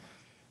yes.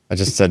 I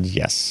just said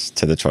yes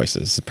to the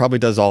choices. It probably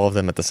does all of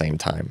them at the same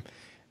time.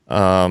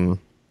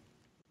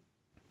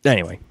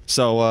 Anyway,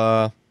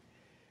 so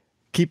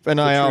keep an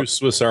eye out.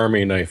 Swiss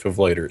Army knife of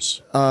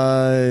lighters.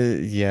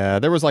 Yeah,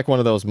 there was like one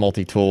of those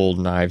multi-tool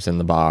knives in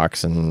the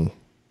box and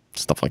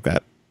stuff like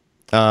that.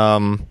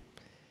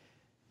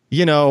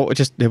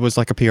 It was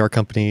like a PR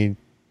company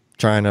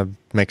trying to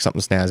make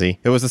something snazzy.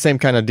 It was the same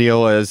kind of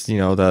deal as,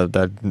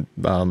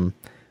 what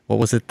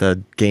was it?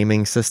 The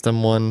gaming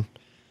system one?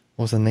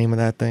 What was the name of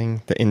that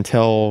thing? The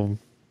Intel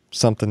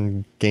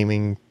something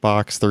gaming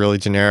box, the really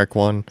generic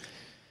one,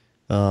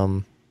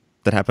 that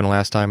happened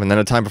last time. And then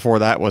the time before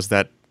that was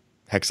that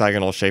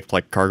hexagonal shaped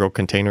like cargo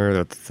container,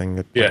 the thing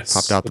that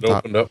popped out the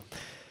top. Opened up.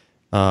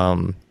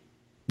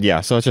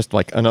 Yeah, so it's just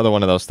like another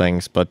one of those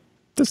things, but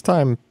this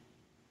time,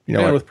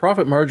 And with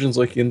profit margins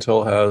like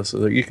Intel has,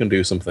 you can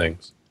do some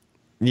things.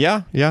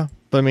 Yeah.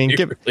 But I mean,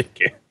 Really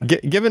can.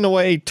 giving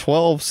away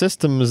 12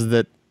 systems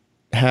that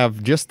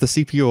have just the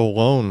CPU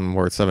alone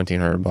worth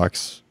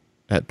 $1,700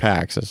 at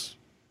PAX is,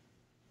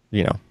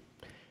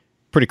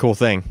 pretty cool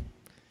thing.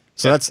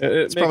 So that's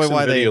probably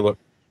why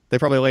they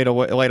probably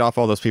laid off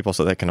all those people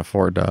so they can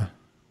afford,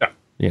 they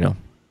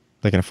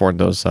can afford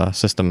those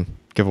system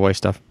giveaway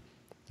stuff.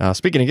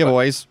 Speaking of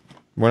giveaways,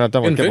 we're not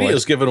done with giveaways.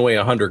 NVIDIA's giving away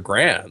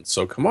 $100,000,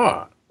 so come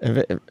on.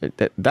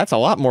 That's a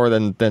lot more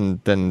than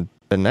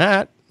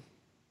that.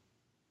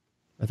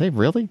 Are they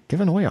really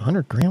giving away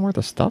 $100,000 worth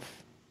of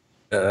stuff?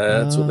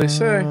 That's what they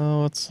say.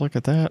 Let's look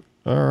at that.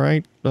 All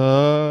right.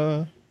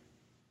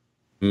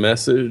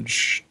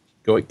 Message.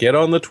 Get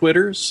on the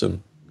Twitters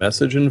and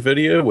message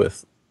NVIDIA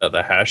with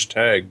the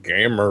hashtag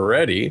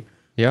GamerReady.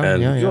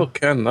 You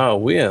can now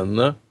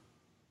win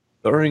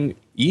during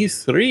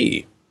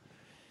E3.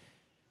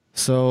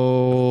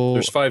 So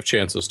there's 5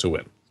 chances to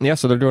win. Yeah,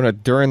 so they're doing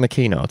it during the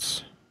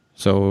keynotes.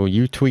 So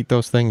you tweet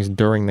those things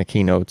during the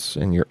keynotes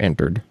and you're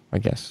entered, I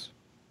guess.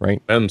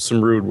 Right? And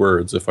some rude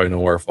words if I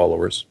know our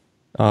followers.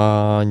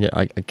 Yeah,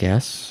 I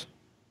guess.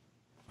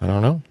 I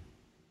don't know.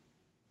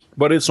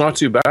 But it's not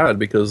too bad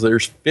because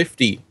there's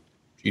 50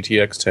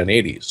 GTX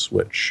 1080s,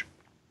 which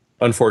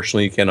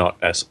unfortunately you cannot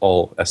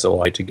all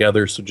SLI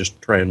together, so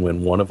just try and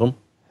win one of them.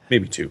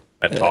 Maybe 2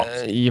 at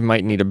tops. You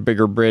might need a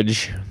bigger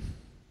bridge.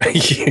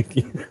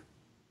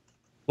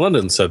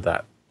 London said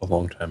that a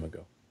long time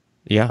ago.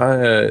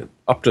 Yeah.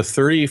 Up to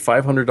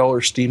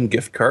 $3,500 Steam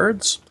gift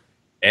cards,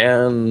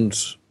 and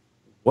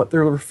what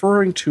they're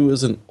referring to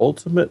is an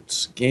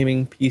ultimate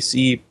gaming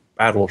PC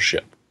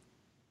battleship,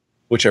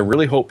 which I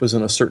really hope is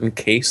in a certain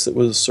case that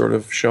was sort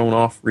of shown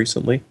off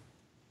recently,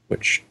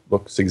 which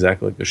looks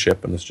exactly like a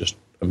ship and is just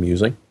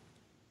amusing.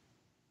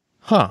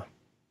 Huh.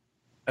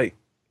 I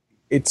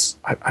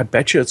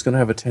bet you it's going to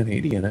have a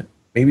 1080 in it.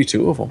 Maybe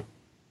 2 of them.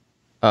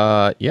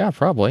 Yeah,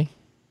 probably.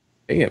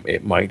 Hey,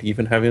 it might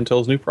even have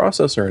Intel's new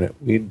processor in it.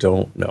 We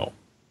don't know.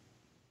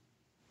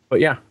 But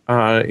yeah,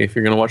 if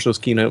you're going to watch those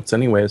keynotes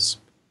anyways,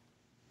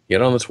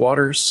 get on the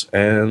twatters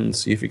and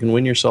see if you can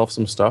win yourself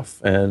some stuff.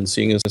 And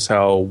seeing as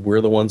how we're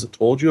the ones that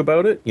told you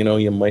about it,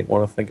 you might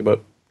want to think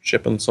about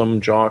shipping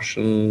some Josh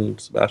and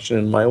Sebastian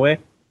in my way.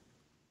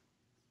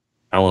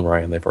 Al and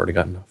Ryan, they've already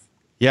got enough.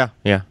 Yeah,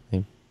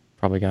 they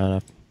probably got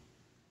enough.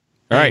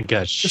 All right,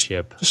 just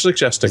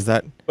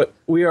suggesting. But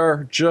we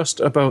are just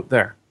about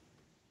there.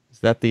 Is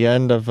that the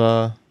end of?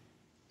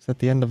 Is that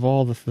the end of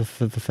all the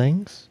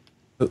things?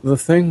 The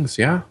things,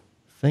 yeah.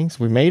 Things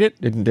we made it.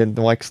 Didn't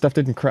stuff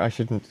didn't crash.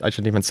 I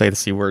shouldn't even say the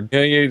C word.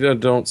 Yeah, you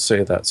don't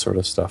say that sort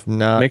of stuff.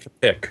 Make a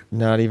pick.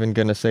 Not even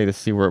gonna say the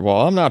C word.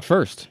 Well, I'm not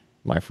first,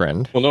 my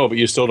friend. Well, no, but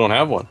you still don't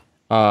have one.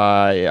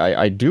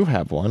 I do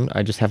have one.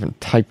 I just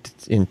haven't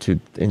typed into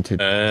the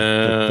thing.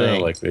 I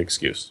like the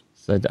excuse.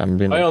 So I, on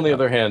the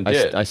other hand,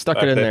 did. I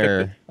stuck it in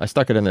there. I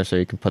stuck it in there so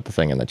you can put the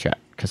thing in the chat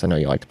because I know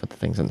you like to put the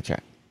things in the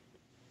chat.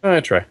 I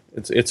try.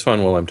 It's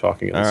fun while I'm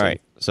talking. All right.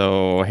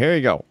 So here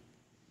you go.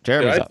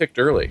 Jeremy's I picked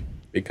early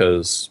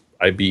because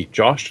I beat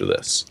Josh to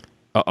this.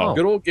 Uh-oh.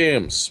 Good Old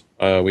Games.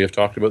 We have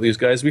talked about these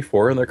guys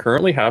before, and they're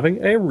currently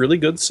having a really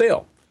good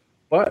sale.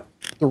 But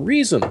the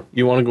reason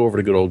you want to go over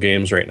to Good Old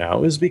Games right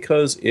now is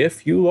because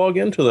if you log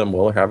into them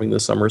while they're having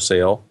the summer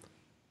sale,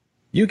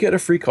 you get a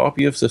free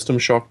copy of System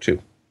Shock 2.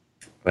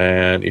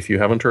 And if you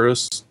haven't heard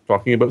us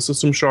talking about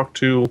System Shock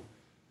 2,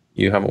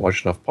 you haven't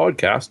watched enough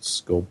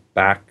podcasts, go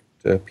back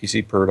to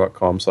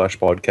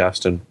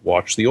pcper.com/podcast and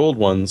watch the old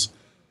ones.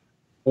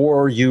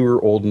 Or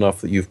you're old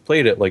enough that you've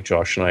played it like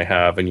Josh and I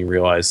have, and you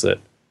realize that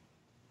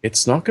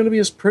it's not going to be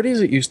as pretty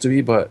as it used to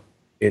be, but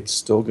it's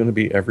still going to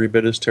be every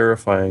bit as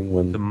terrifying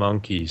when the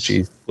monkeys.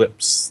 She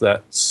flips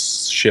that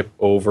ship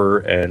over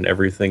and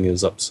everything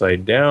is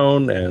upside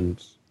down,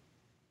 and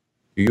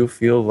you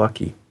feel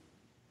lucky.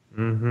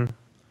 Mm-hmm.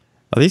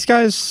 Are these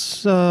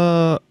guys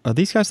the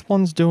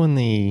ones doing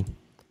the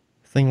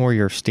thing where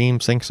your Steam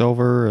syncs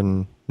over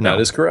and no?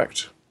 That is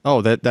correct.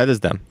 Oh, that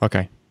is them.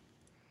 Okay.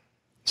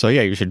 So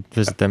yeah, you should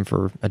visit them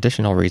for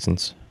additional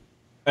reasons.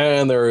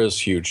 And there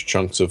is huge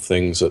chunks of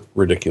things at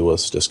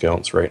ridiculous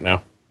discounts right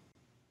now.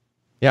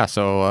 Yeah,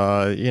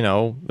 so you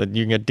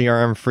can get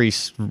DRM-free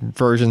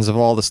versions of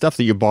all the stuff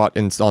that you bought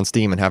on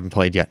Steam and haven't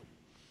played yet.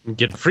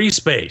 Get Free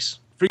Space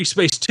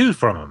 2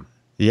 from them.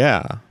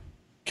 Yeah.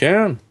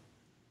 Can.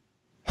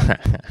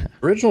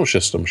 Original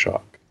System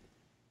Shock.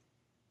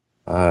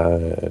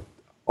 Also,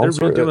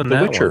 The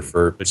Witcher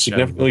for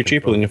significantly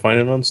cheaper than you find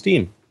it on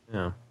Steam.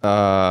 Yeah.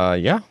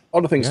 Yeah. A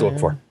lot of things to look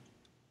for.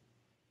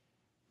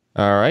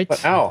 All right.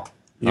 But Al,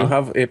 you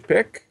have a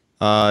pick?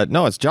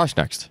 No, it's Josh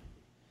next.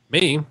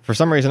 Me? For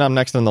some reason, I'm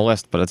next on the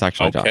list, but it's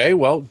actually Josh. Okay,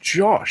 well,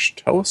 Josh,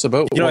 tell us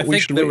about what we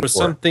should wait for. I think there was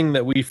something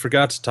that we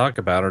forgot to talk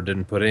about or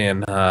didn't put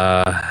in.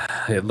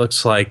 It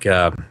looks like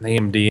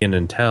AMD and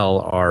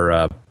Intel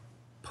are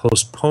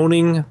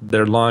postponing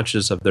their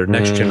launches of their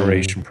next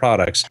generation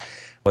products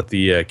with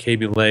the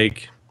Kaby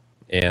Lake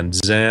and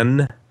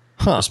Zen,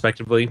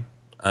 respectively.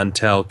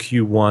 until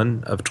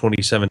Q1 of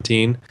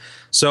 2017.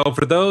 So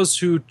for those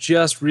who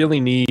just really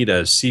need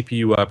a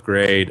CPU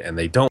upgrade and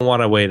they don't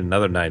want to wait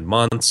another 9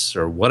 months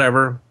or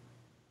whatever,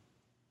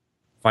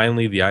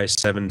 finally the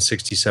i7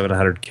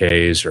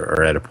 6700Ks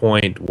are at a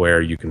point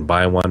where you can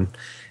buy one,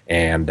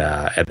 and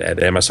at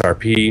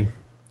MSRP,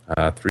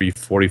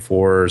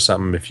 344 or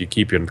something. If you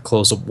keep your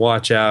close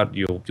watch out,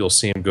 you'll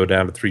see them go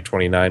down to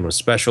 329 with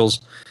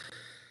specials.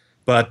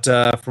 But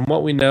from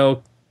what we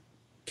know,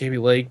 Kaby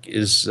Lake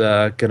is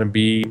going to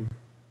be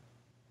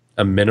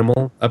a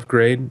minimal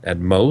upgrade at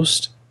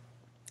most.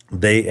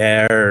 They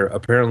are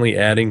apparently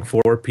adding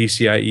 4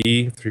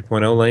 PCIe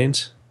 3.0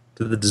 lanes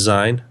to the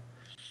design.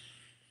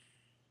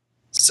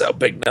 So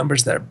big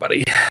numbers there,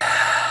 buddy.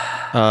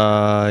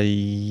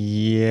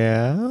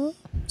 Yeah.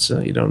 So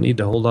you don't need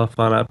to hold off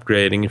on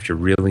upgrading if you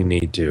really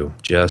need to.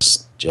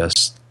 Just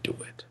do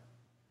it.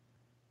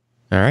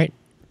 All right.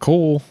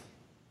 Cool.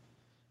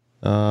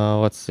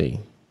 Let's see.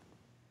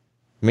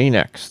 Me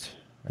next.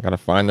 I gotta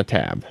find the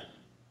tab.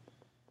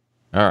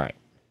 All right.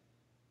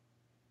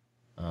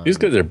 These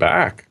guys are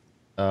back.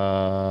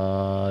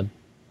 What?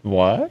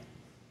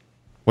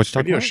 What's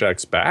Radio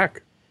Shack's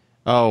back.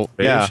 Oh,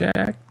 Radio yeah.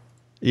 Shack?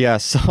 Yeah,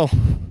 so,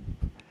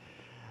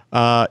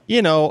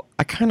 you know,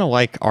 I kind of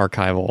like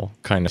archival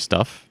kind of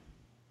stuff.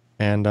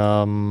 And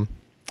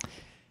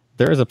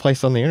there is a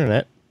place on the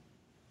internet,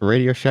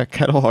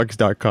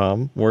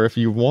 RadioShackCatalogs.com, where if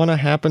you want to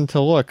happen to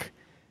look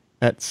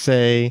at,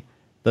 say,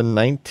 the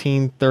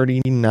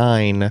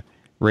 1939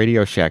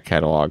 Radio Shack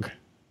catalog.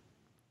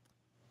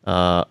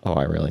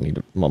 I really need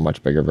a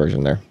much bigger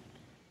version there.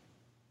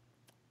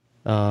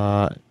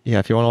 Yeah,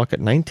 if you want to look at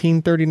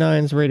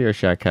 1939's Radio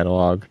Shack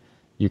catalog,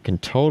 you can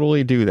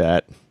totally do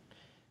that.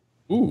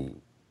 Ooh.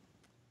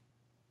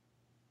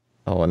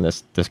 Oh, and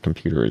this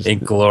computer is...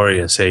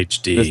 Inglorious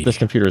HD. This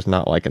computer is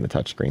not liking the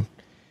touchscreen.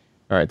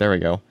 All right, there we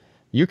go.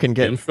 You can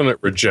get... Infinite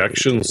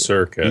rejection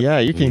circuit. Yeah,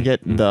 you can get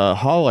the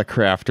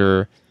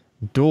Holocrafter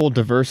dual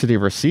diversity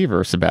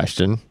receiver,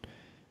 Sebastian.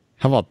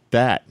 How about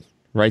that?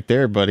 Right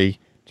there, buddy.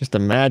 Just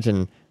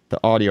imagine the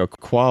audio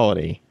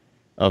quality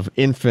of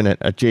infinite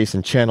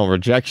adjacent channel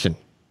rejection.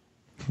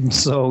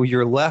 So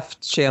your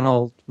left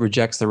channel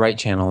rejects the right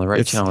channel, the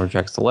right channel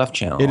rejects the left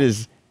channel. It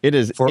is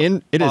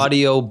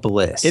audio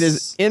bliss. It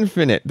is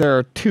infinite. There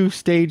are 2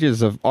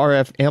 stages of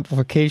RF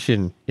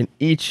amplification in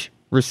each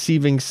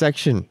receiving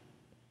section.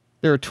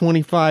 There are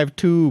 25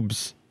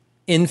 tubes.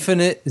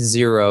 Infinite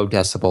 0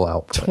 decibel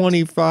output.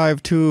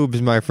 25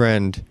 tubes, my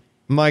friend.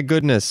 My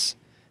goodness.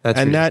 That's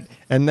that.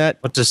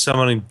 What does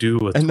someone do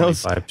with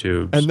 25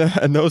 tubes?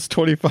 And those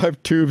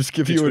 25 tubes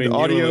give you an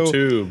audio.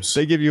 Tubes.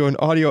 They give you an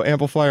audio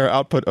amplifier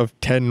output of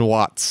 10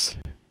 watts.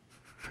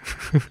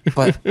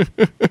 but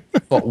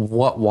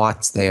what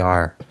watts they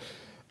are?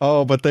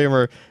 Oh, but they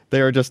are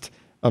just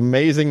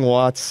amazing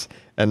watts.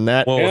 And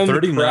that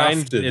 39 in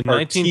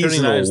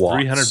 1939 is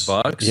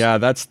 $300. Yeah,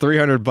 that's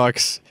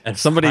 $300. And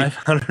somebody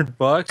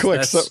 $500.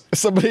 Quick,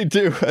 somebody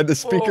do. And the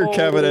speaker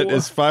cabinet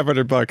is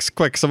 $500.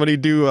 Quick, somebody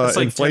do that's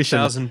like inflation.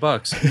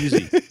 $10,000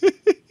 easy.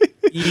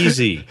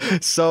 Easy.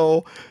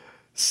 So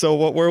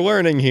what we're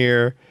learning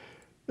here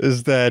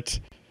is that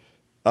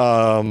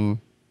that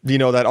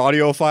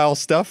audiophile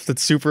stuff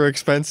that's super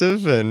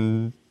expensive,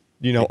 and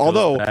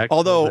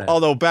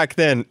although back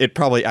then it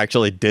probably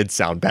actually did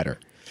sound better.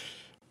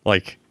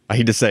 Like, I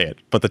hate to say it,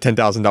 but the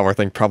 $10,000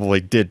 thing probably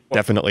did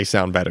definitely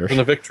sound better. And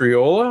the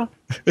Victriola?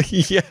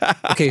 Yeah.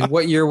 Okay,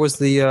 what year was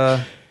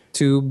the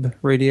tube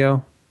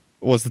radio?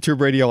 Was the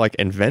tube radio like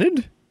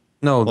invented?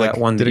 No, that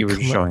one that you were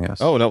showing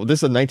us. Oh no, this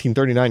is a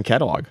 1939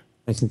 catalog.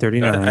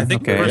 1939. I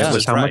think okay.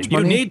 was How much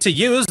money? You need to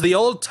use the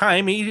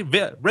old-timey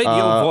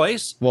radio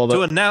voice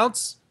to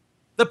announce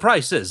the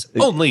prices.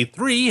 Only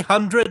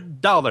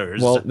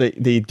 $300. Well,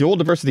 the dual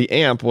diversity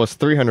amp was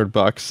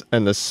 $300,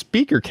 and the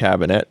speaker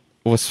cabinet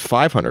was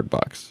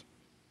 $500.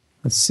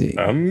 Let's see.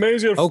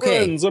 Amaze your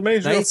friends,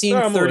 amaze your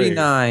family.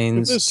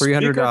 1939's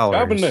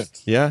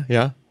 $300.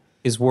 Yeah.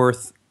 Is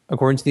worth,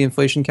 according to the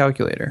inflation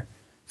calculator,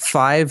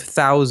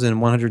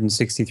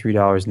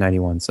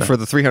 $5,163.91 for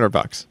the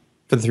 $300.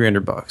 For the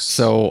 $300.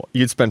 So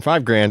you'd spend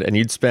 $5,000, and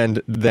you'd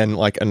spend then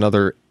like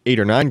another $8,000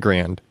 or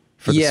 $9,000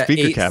 for the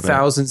speaker cabinet.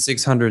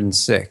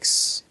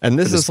 $8,606. And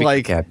this is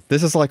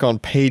like on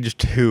page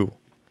 2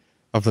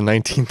 of the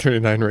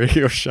 1939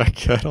 Radio Shack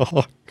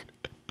catalog,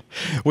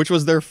 which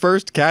was their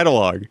first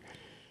catalog.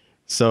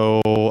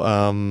 So,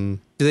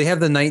 do they have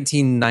the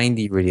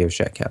 1990 Radio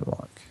Shack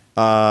catalog?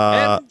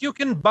 And you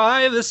can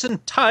buy this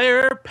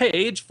entire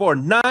page for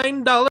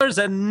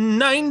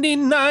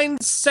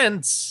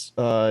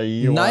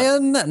 $9.99. You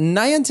want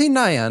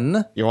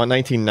 99. You want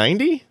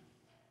 1990?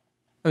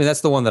 I mean,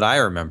 that's the one that I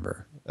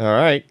remember. All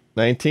right,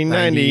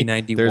 1990.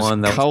 90,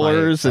 91. There's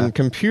colors and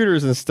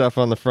computers and stuff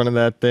on the front of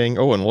that thing.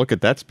 Oh, and look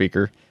at that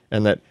speaker,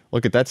 and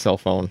look at that cell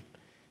phone.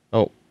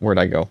 Oh, where'd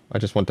I go? I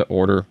just went to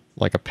order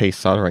like a paste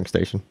soldering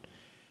station.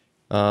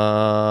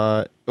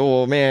 Oh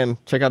man,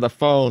 check out the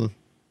phone.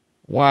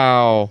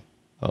 Wow.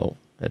 Oh,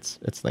 it's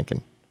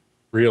thinking.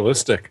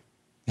 Realistic.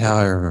 Yeah,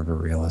 I remember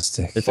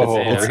realistic. It's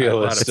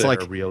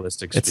like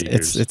realistic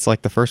speakers. It's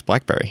like the first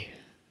BlackBerry.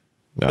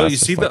 No, you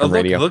see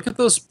look at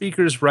those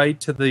speakers right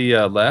to the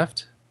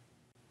left.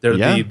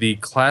 They're the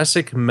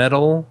classic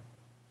metal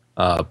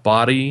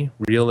body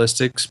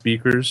realistic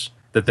speakers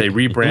that they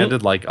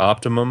rebranded like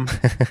Optimum.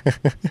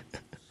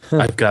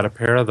 I've got a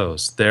pair of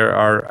those. They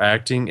are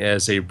acting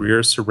as a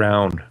rear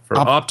surround for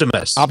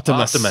Optimus.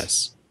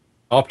 Optimus.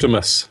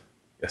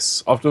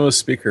 Yes, Optimus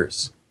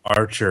speakers.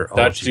 Archer.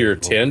 That's your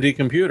Tandy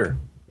computer.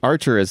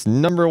 Archer is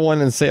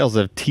 #1 in sales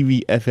of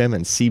TV, FM,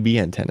 and CB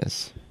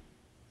antennas.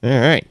 All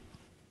right.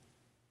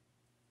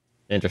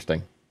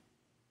 Interesting.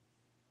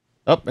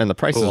 Oh, and the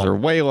prices are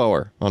way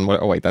lower on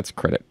what? Oh wait, that's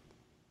credit.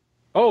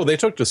 Oh, they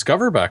took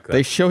Discover back then.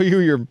 They show you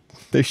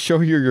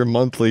your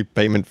monthly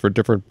payment for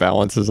different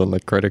balances on the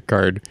credit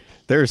card.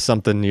 There's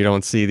something you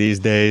don't see these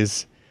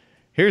days.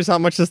 Here's how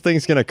much this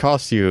thing's gonna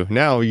cost you.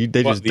 Now they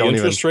just don't even. The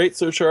interest rates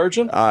they're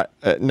charging?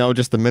 No,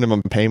 just the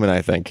minimum payment.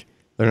 I think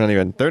they're not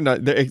even. They're not.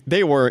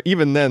 They were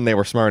even then. They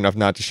were smart enough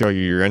not to show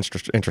you your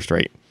interest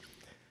rate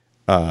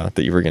that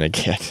you were gonna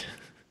get.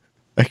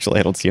 Actually,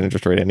 I don't see an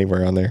interest rate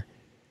anywhere on there.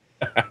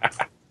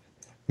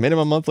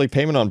 Minimum monthly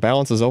payment on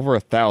balance is over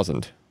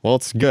 $1,000. Well,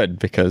 it's good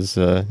because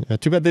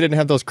too bad they didn't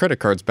have those credit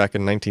cards back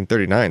in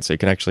 1939, so you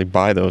can actually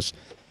buy those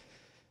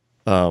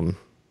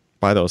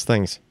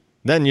things.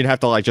 Then you'd have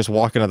to like just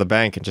walk into the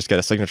bank and just get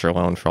a signature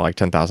loan for like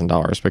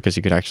 $10,000 because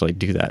you could actually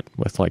do that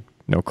with like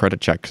no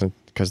credit checks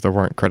because there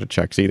weren't credit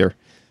checks either.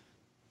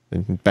 The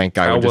bank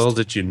guy. How well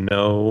did you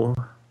know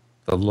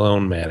the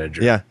loan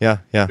manager?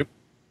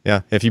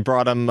 Yeah. If you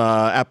brought him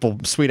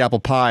sweet apple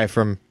pie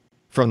from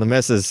the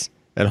missus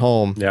at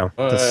home,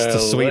 to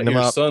sweeten him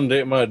up. Son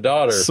date my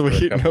daughter.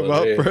 Sweeten him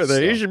up for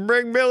that. You should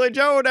bring Billy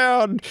Joe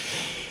down.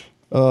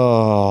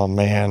 Oh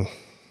man.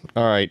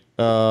 All right.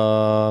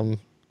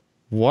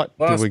 What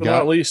Last do we but got?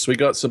 not least, we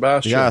got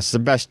Sebastian. Yeah,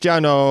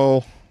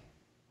 Sebastiano.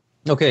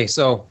 Okay,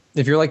 so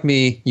if you're like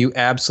me, you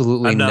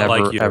absolutely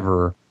never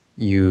ever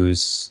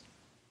use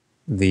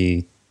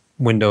the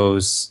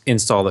Windows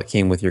install that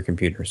came with your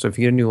computer. So if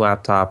you get a new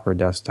laptop or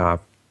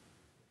desktop,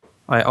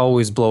 I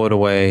always blow it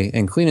away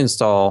and clean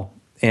install.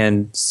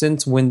 And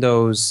since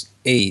Windows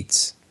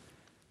 8,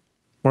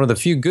 one of the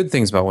few good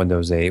things about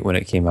Windows 8 when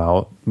it came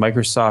out,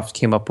 Microsoft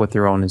came up with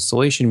their own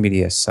installation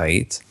media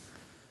site.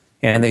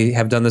 And they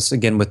have done this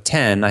again with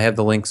 10. I have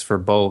the links for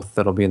both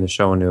that'll be in the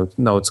show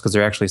notes because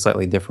they're actually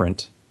slightly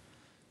different.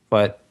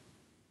 But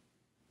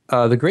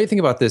the great thing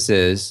about this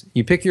is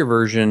you pick your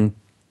version.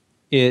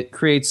 It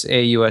creates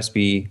a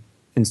USB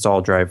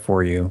install drive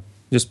for you.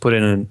 Just put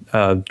in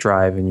a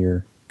drive in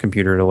your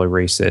computer, it'll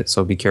erase it.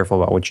 So be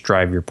careful about which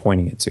drive you're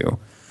pointing it to.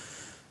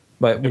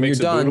 But when you're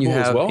done, you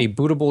have a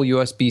bootable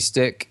USB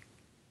stick.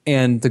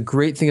 And the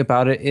great thing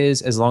about it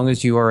is as long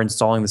as you are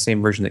installing the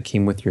same version that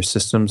came with your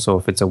system, so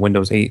if it's a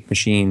Windows 8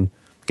 machine,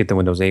 get the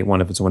Windows 8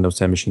 one. If it's a Windows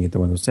 10 machine, get the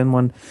Windows 10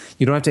 one.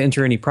 You don't have to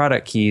enter any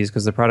product keys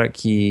because the product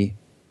key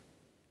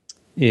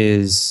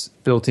is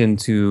built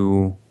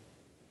into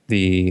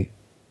the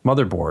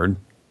motherboard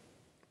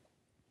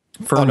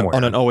firmware.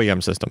 On an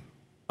OEM system.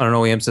 On an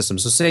OEM system.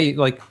 So say,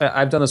 like,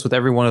 I've done this with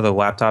every one of the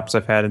laptops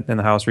I've had in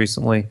the house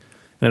recently.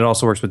 And it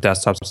also works with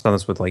desktops. I've done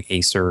this with like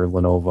Acer,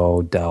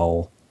 Lenovo,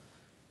 Dell.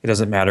 It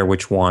doesn't matter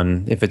which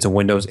one. If it's a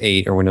Windows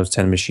 8 or Windows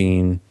 10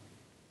 machine,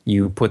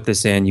 you put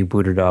this in, you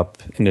boot it up,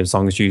 and as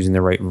long as you're using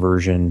the right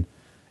version,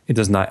 it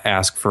does not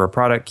ask for a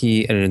product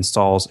key, and it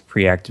installs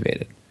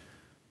pre-activated.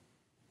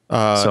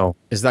 So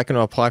is that going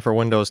to apply for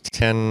Windows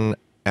 10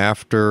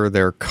 after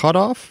their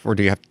cutoff, or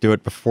do you have to do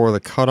it before the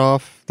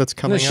cutoff that's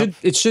coming up?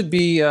 It should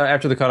be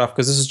after the cutoff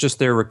because this is just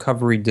their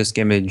recovery disk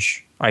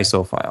image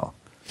ISO file.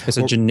 It's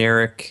a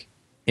generic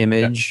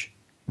image. Yeah.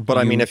 But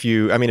I mean, if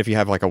you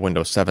have like a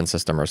Windows 7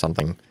 system or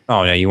something.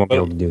 Oh yeah, you won't be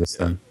able to do this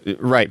then.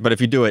 Right, but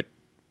if you do it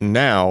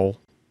now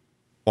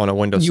on a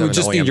Windows 7 you would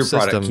just OEM need your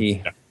system, product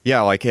key.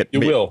 Yeah, like it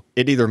will.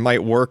 It either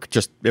might work,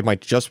 it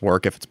might just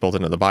work if it's built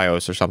into the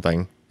BIOS or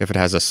something. If it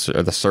has the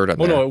cert in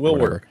there. Oh no, it will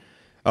work.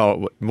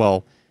 Oh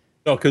well.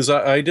 No, because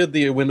I did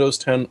the Windows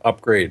 10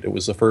 upgrade. It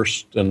was the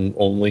first and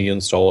only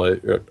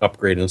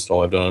upgrade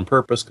install I've done on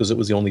purpose because it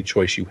was the only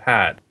choice you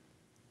had.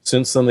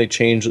 Since then, they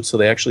changed it so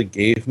they actually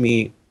gave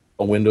me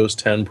a Windows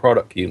 10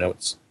 product key. Now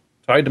it's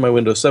tied to my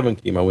Windows 7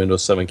 key. My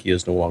Windows 7 key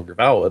is no longer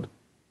valid,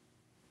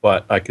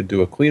 but I could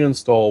do a clean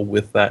install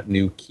with that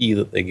new key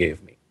that they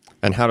gave me.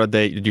 And how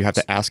did you have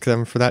to ask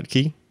them for that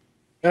key?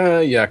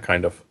 Yeah,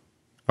 kind of.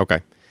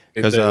 Okay.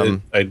 Because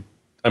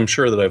I'm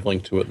sure that I've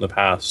linked to it in the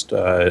past.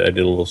 I did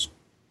a little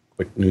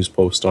quick news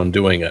post on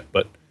doing it,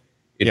 but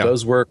it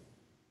does work.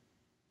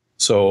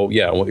 So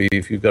yeah,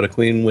 if you've got a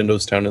clean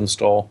Windows 10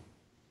 install,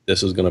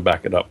 this is going to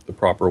back it up the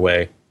proper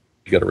way.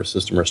 You got a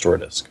system restore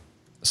disk.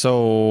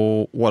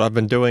 So what I've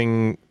been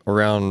doing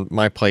around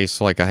my place,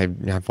 like I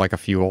have like a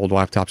few old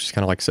laptops just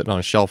kind of like sitting on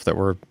a shelf that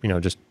were,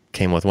 just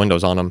came with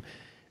Windows on them.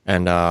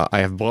 And I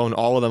have blown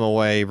all of them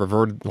away,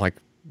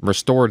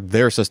 restored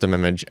their system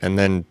image, and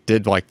then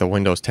did like the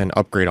Windows 10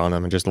 upgrade on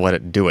them and just let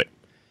it do it.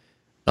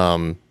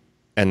 And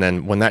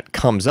then when that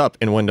comes up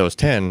in Windows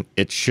 10,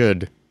 it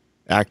should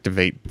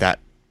activate that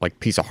like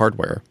piece of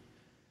hardware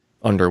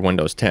under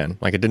Windows 10.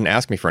 Like, it didn't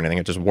ask me for anything;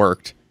 it just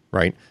worked,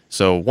 right?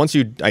 So once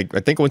I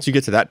think once you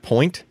get to that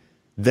point,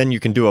 then you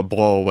can do a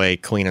blow away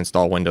clean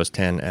install Windows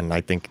 10, and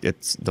I think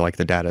it's like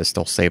the data is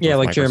still saved. Yeah,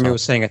 with like Jeremy Microsoft.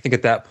 was saying, I think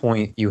at that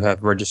point you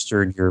have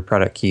registered your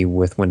product key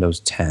with Windows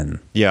 10.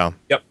 Yeah,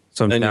 Yep.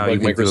 So then now you you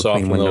plug can do a Microsoft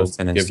clean and Windows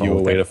they'll 10 give install you a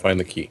with way it. to find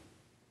the key.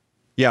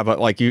 yeah, but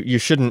like you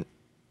shouldn't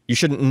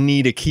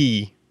need a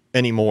key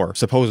anymore,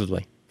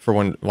 supposedly for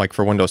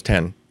Windows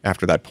 10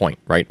 after that point,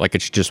 right? Like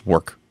it should just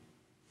work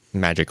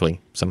magically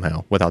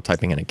somehow without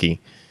typing in a key.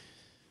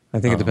 I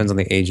think it depends on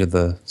the age of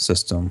the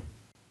system.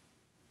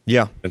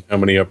 Yeah. And how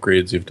many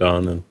upgrades you've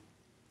done, and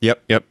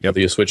Yep. whether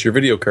you switch your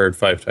video card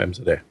 5 times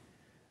a day.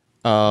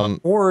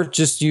 Or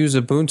just use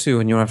Ubuntu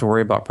and you don't have to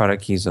worry about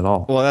product keys at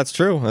all. Well, that's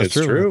true. That's It's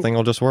true. true. The thing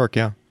will just work.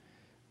 Yeah.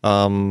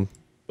 Well,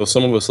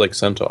 some of us like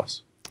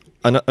CentOS.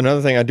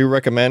 Another thing I do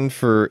recommend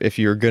for if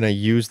you're gonna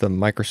use the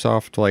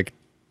Microsoft like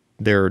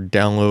their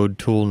download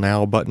tool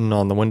now button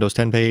on the Windows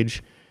 10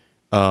 page,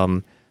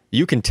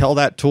 you can tell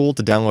that tool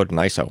to download an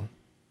ISO,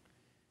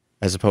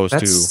 as opposed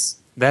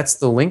That's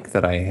the link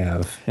that I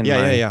have in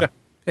my yeah.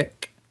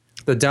 pick.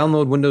 The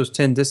download Windows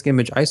 10 disk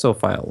image ISO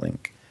file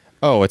link.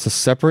 Oh, it's a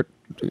separate.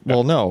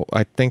 Well, no,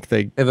 I think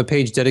they. They have a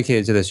page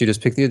dedicated to this. You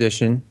just pick the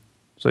edition,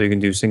 so you can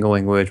do single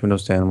language,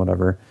 Windows 10,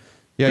 whatever.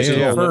 Yeah, Which is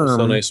yeah.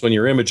 so nice when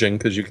you're imaging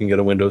because you can get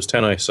a Windows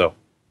 10 ISO.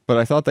 But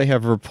I thought they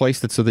have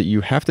replaced it so that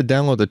you have to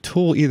download the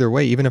tool either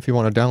way, even if you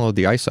want to download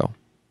the ISO.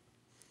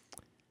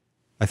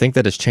 I think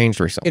that has changed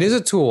recently. It is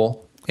a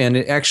tool, and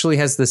it actually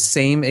has the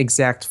same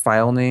exact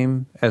file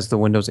name as the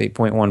Windows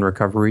 8.1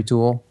 recovery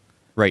tool.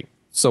 Right.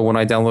 So when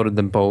I downloaded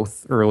them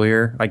both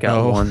earlier, I got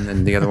Oh. one,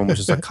 and the other one was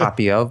just a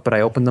copy of. But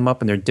I opened them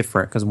up, and they're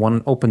different because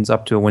one opens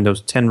up to a Windows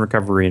 10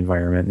 recovery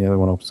environment, and the other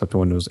one opens up to a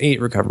Windows 8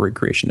 recovery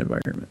creation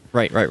environment.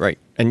 Right.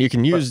 And you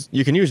can use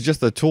just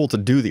the tool to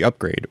do the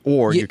upgrade,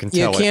 or you can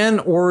tell you it. can,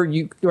 or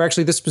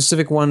actually this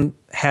specific one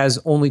has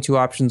only two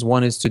options.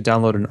 One is to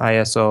download an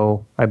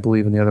ISO, I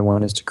believe, and the other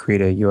one is to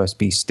create a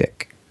USB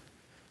stick.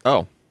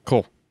 Oh,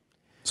 cool.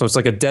 So it's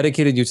like a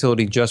dedicated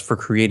utility just for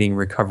creating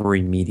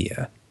recovery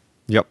media.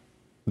 Yep.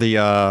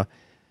 The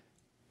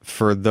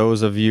for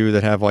those of you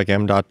that have like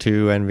M.2,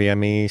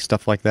 NVMe,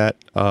 stuff like that,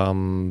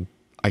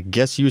 I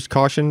guess use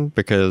caution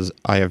because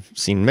I have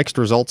seen mixed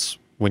results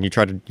when you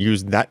try to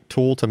use that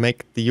tool to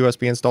make the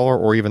USB installer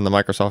or even the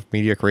Microsoft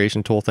Media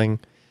Creation tool thing.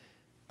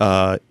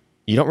 You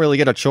don't really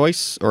get a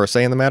choice or a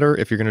say in the matter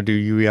if you're going to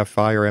do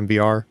UEFI or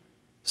MBR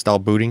style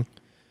booting.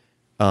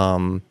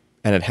 And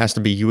it has to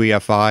be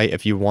UEFI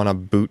if you want to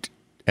boot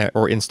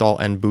or install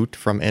and boot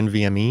from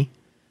NVMe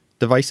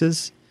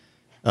devices.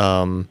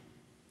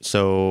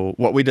 So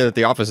what we did at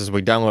the office is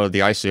we downloaded the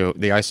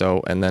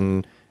ISO, and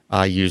then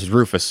I used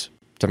Rufus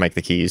to make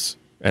the keys.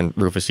 And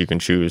Rufus, you can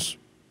choose,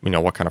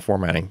 what kind of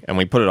formatting, and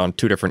we put it on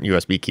 2 different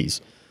USB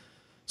keys.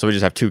 So we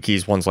just have 2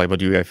 keys. One's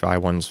labeled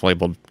UEFI, one's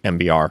labeled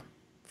MBR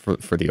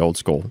for the old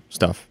school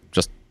stuff.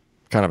 Just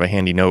kind of a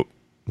handy note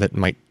that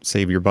might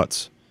save your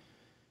butts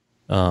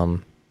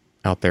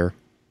out there.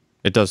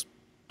 It does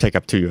take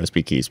up 2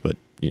 USB keys, but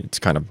it's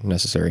kind of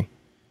necessary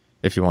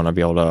if you want to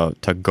be able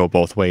to go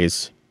both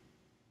ways.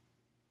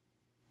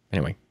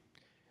 Anyway,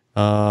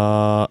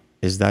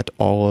 is that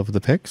all of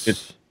the picks?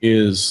 It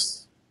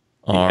is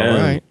All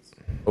right.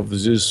 of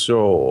this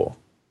show.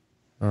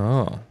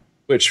 Oh.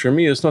 Which for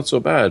me is not so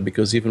bad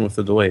because even with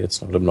the delay,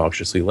 it's not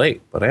obnoxiously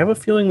late. But I have a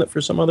feeling that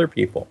for some other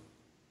people,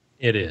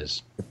 It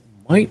is.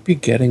 might be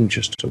getting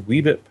just a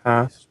wee bit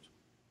past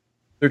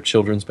their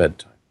children's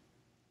bedtime.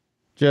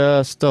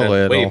 Just a And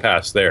little. way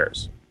past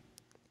theirs.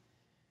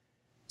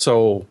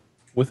 So,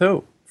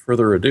 without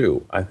further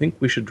ado, I think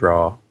we should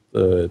draw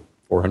the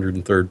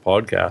 403rd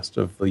podcast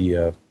of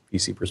the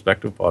PC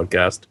Perspective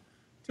podcast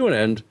to an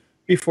end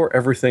before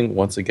everything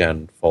once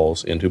again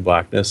falls into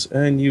blackness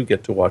and you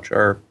get to watch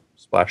our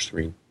splash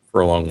screen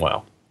for a long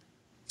while.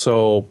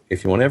 So,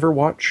 if you want to ever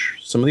watch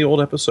some of the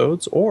old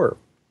episodes, or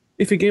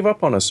if you gave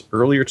up on us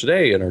earlier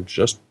today and are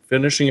just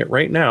finishing it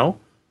right now,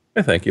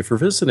 I thank you for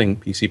visiting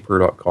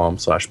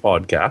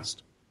pcper.com/podcast.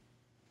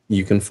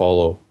 You can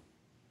follow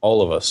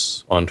all of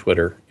us on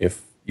Twitter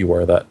if you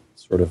are that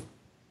sort of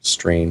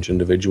strange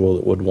individual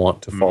that would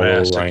want to follow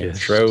Ryan Masochist.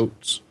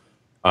 Trout,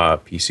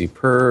 PC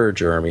Per,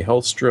 Jeremy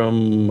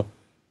Hellstrom,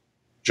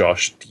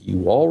 Josh D.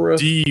 Walrath.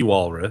 D.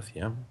 Walrath,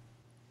 yeah.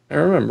 I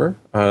remember.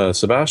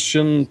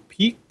 Sebastian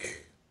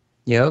Peak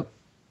Yep.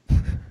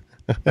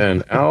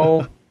 and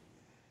Al.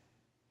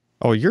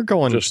 Oh, you're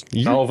going. Just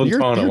You're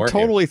Malventano, aren't you?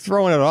 totally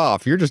throwing it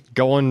off. You're just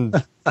going.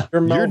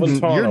 You're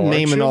Malventano, you're aren't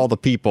naming you? all the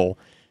people.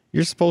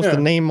 You're supposed Yeah.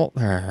 to name.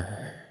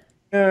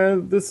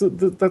 That's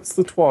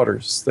the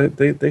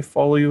twatters. They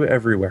follow you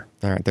everywhere.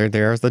 All right,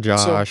 there's the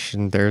Josh,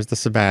 and there's the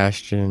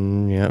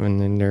Sebastian, yeah, and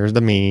then there's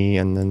the me,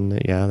 and then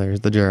there's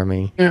the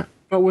Jeremy. Yeah,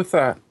 but with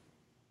that,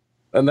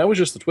 and that was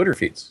just the Twitter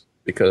feeds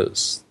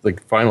because the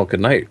final good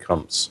night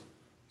comes.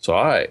 So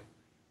I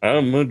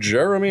am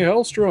Jeremy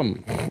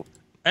Hellstrom.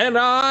 And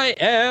I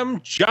am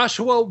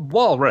Joshua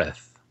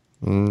Walrath.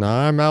 And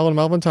I'm Alan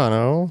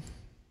Malventano.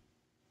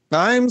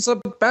 I'm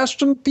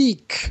Sebastian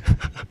Peak.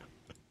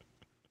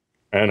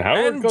 And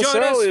Howard And join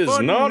Cosell us is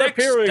for not next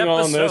appearing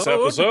on this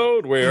episode.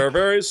 episode. We are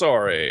very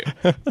sorry.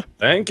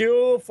 Thank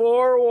you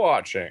for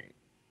watching.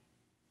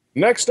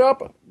 Next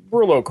up,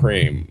 Brillo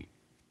Cream.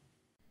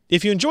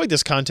 If you enjoyed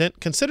this content,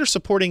 consider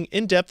supporting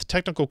in-depth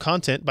technical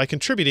content by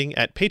contributing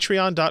at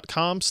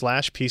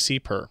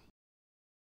patreon.com/PCPer.